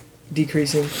levels are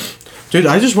decreasing. Dude,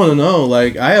 I just want to know,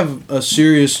 like, I have a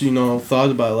serious, thought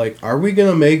about, like, are we going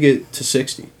to make it to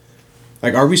 60?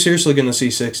 Like, are we seriously going to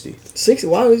see 60? 60?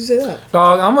 Why would you say that?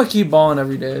 Dog, I'm gonna keep balling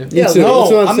every day. Yeah,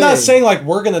 no, I'm not saying, like,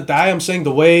 we're going to die. I'm saying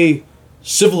the way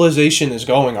civilization is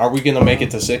going, are we going to make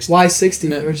it to 60? Why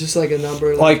 60? Or just, like, a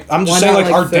number? Like I'm just saying,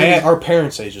 like, our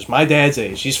parents' ages. My dad's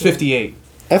age. He's 58.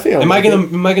 I think am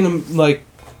I gonna like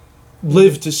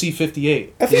live to see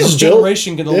 58? I think is this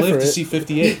generation gonna live to see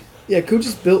 58? Yeah, Cooch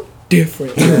is built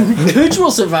different. Cooch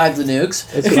will survive the nukes.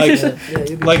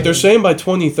 It's like they're saying by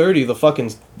 2030 the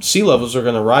fucking sea levels are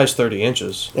gonna rise 30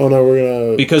 inches. Oh no, we're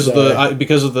gonna because of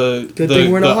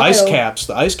the ice caps.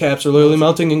 The ice caps are literally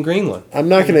melting in Greenland. I'm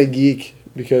not gonna geek.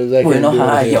 Because I can't do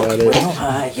anything about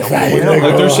it.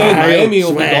 Like they're saying Miami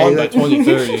will be gone by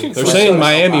 2030. They're saying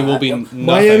Miami will be nothing.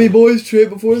 Miami boys trip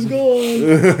before it's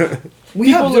gone.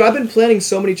 Dude, I've been planning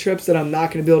so many trips that I'm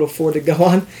not going to be able to afford to go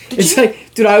on. It's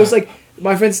like, dude, I was like,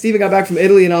 my friend Steven got back from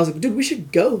Italy and I was like, dude, we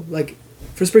should go, like,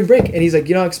 for spring break. And he's like,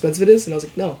 you know how expensive it is? And I was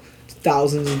like, no.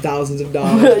 Thousands and thousands of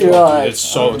dollars. It's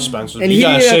so expensive. And you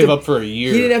gotta save up for a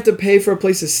year. He didn't have to pay for a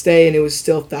place to stay, and it was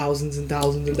still thousands and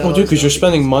thousands of dollars. Well, dude, because you're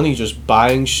spending money just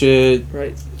buying shit.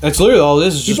 Right. That's literally all it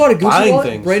is. Just bought a Gucci buying wallet,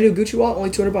 things. brand new Gucci wallet, only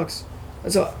 $200.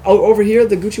 So over here,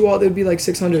 the Gucci wallet would be like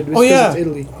 $600. Oh yeah, it's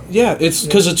Italy. Yeah, it's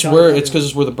because it's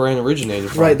where the brand originated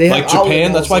from. Right, they have like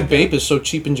Japan. That's why like Bape is so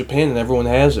cheap in Japan, and everyone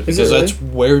has it Is because it really? that's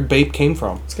where Bape came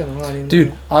from. It's kind of hot,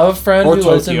 dude. I have a friend or who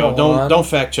Tokyo. lives in Milan. Don't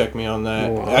fact check me on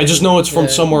that. I just know it's from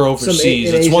somewhere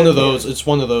overseas. It's one of those. It's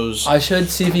one of those. I should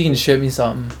see if he can ship me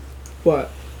something.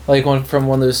 What? Like from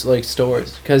one of those like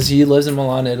stores, because he lives in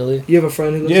Milan, Italy. You have a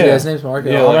friend who lives there? Yeah, his name's Marco.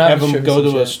 Yeah, like have him go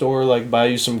to a store, like buy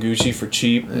you some Gucci for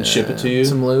cheap and ship it to you.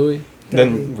 Some Louis.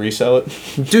 Then resell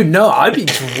it. Dude, no, I'd be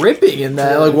dripping in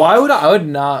that. Like, why would I would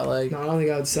not, like... No, I don't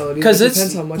think I would sell it either. Because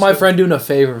it's how much my friend doing a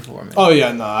favor for me. Oh,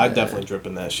 yeah, no, I'd definitely drip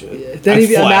in that shit. Yeah. Then if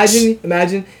you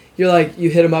imagine, you're like, you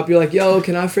hit him up, you're like, yo,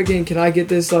 can I get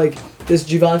this, like, this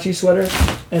Givenchy sweater?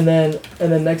 And then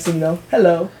next thing you know,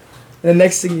 hello. And then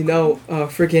next thing you know,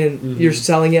 you're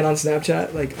selling it on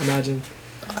Snapchat. Like, imagine.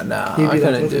 Nah, I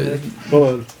couldn't do it. Hold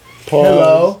on. Pause.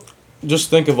 Hello.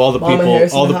 Just think of all the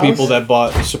people that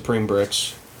bought Supreme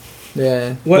bricks.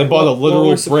 Yeah. They bought a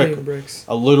literal brick.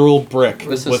 A literal brick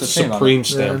with Supreme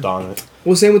stamped on it.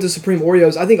 Well, same with the Supreme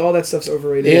Oreos. I think all that stuff's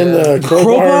overrated. And the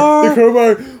crowbar. The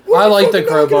crowbar. I like the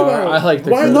crowbar. I like the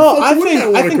crowbar. No, I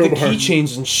think the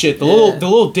keychains and shit, the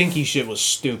little dinky shit was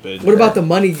stupid. What about the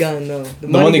money gun though? The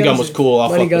money gun was cool. I'll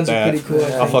fuck with that. Pretty cool,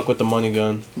 I'll fuck with the money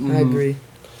gun. I agree.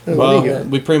 Well,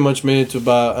 we pretty much made it to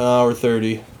about an hour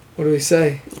 30. What do we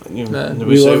say? We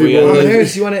say we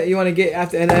Harris, you wanna get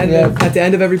at the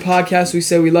end of every podcast we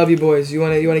say we love you boys. You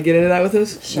wanna get into that with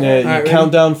us? Yeah, you right,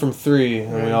 count down from 3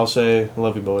 and we all say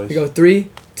love you boys. We go 3,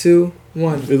 2,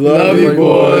 1. We love you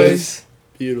boys. boys.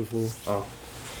 Beautiful. Oh.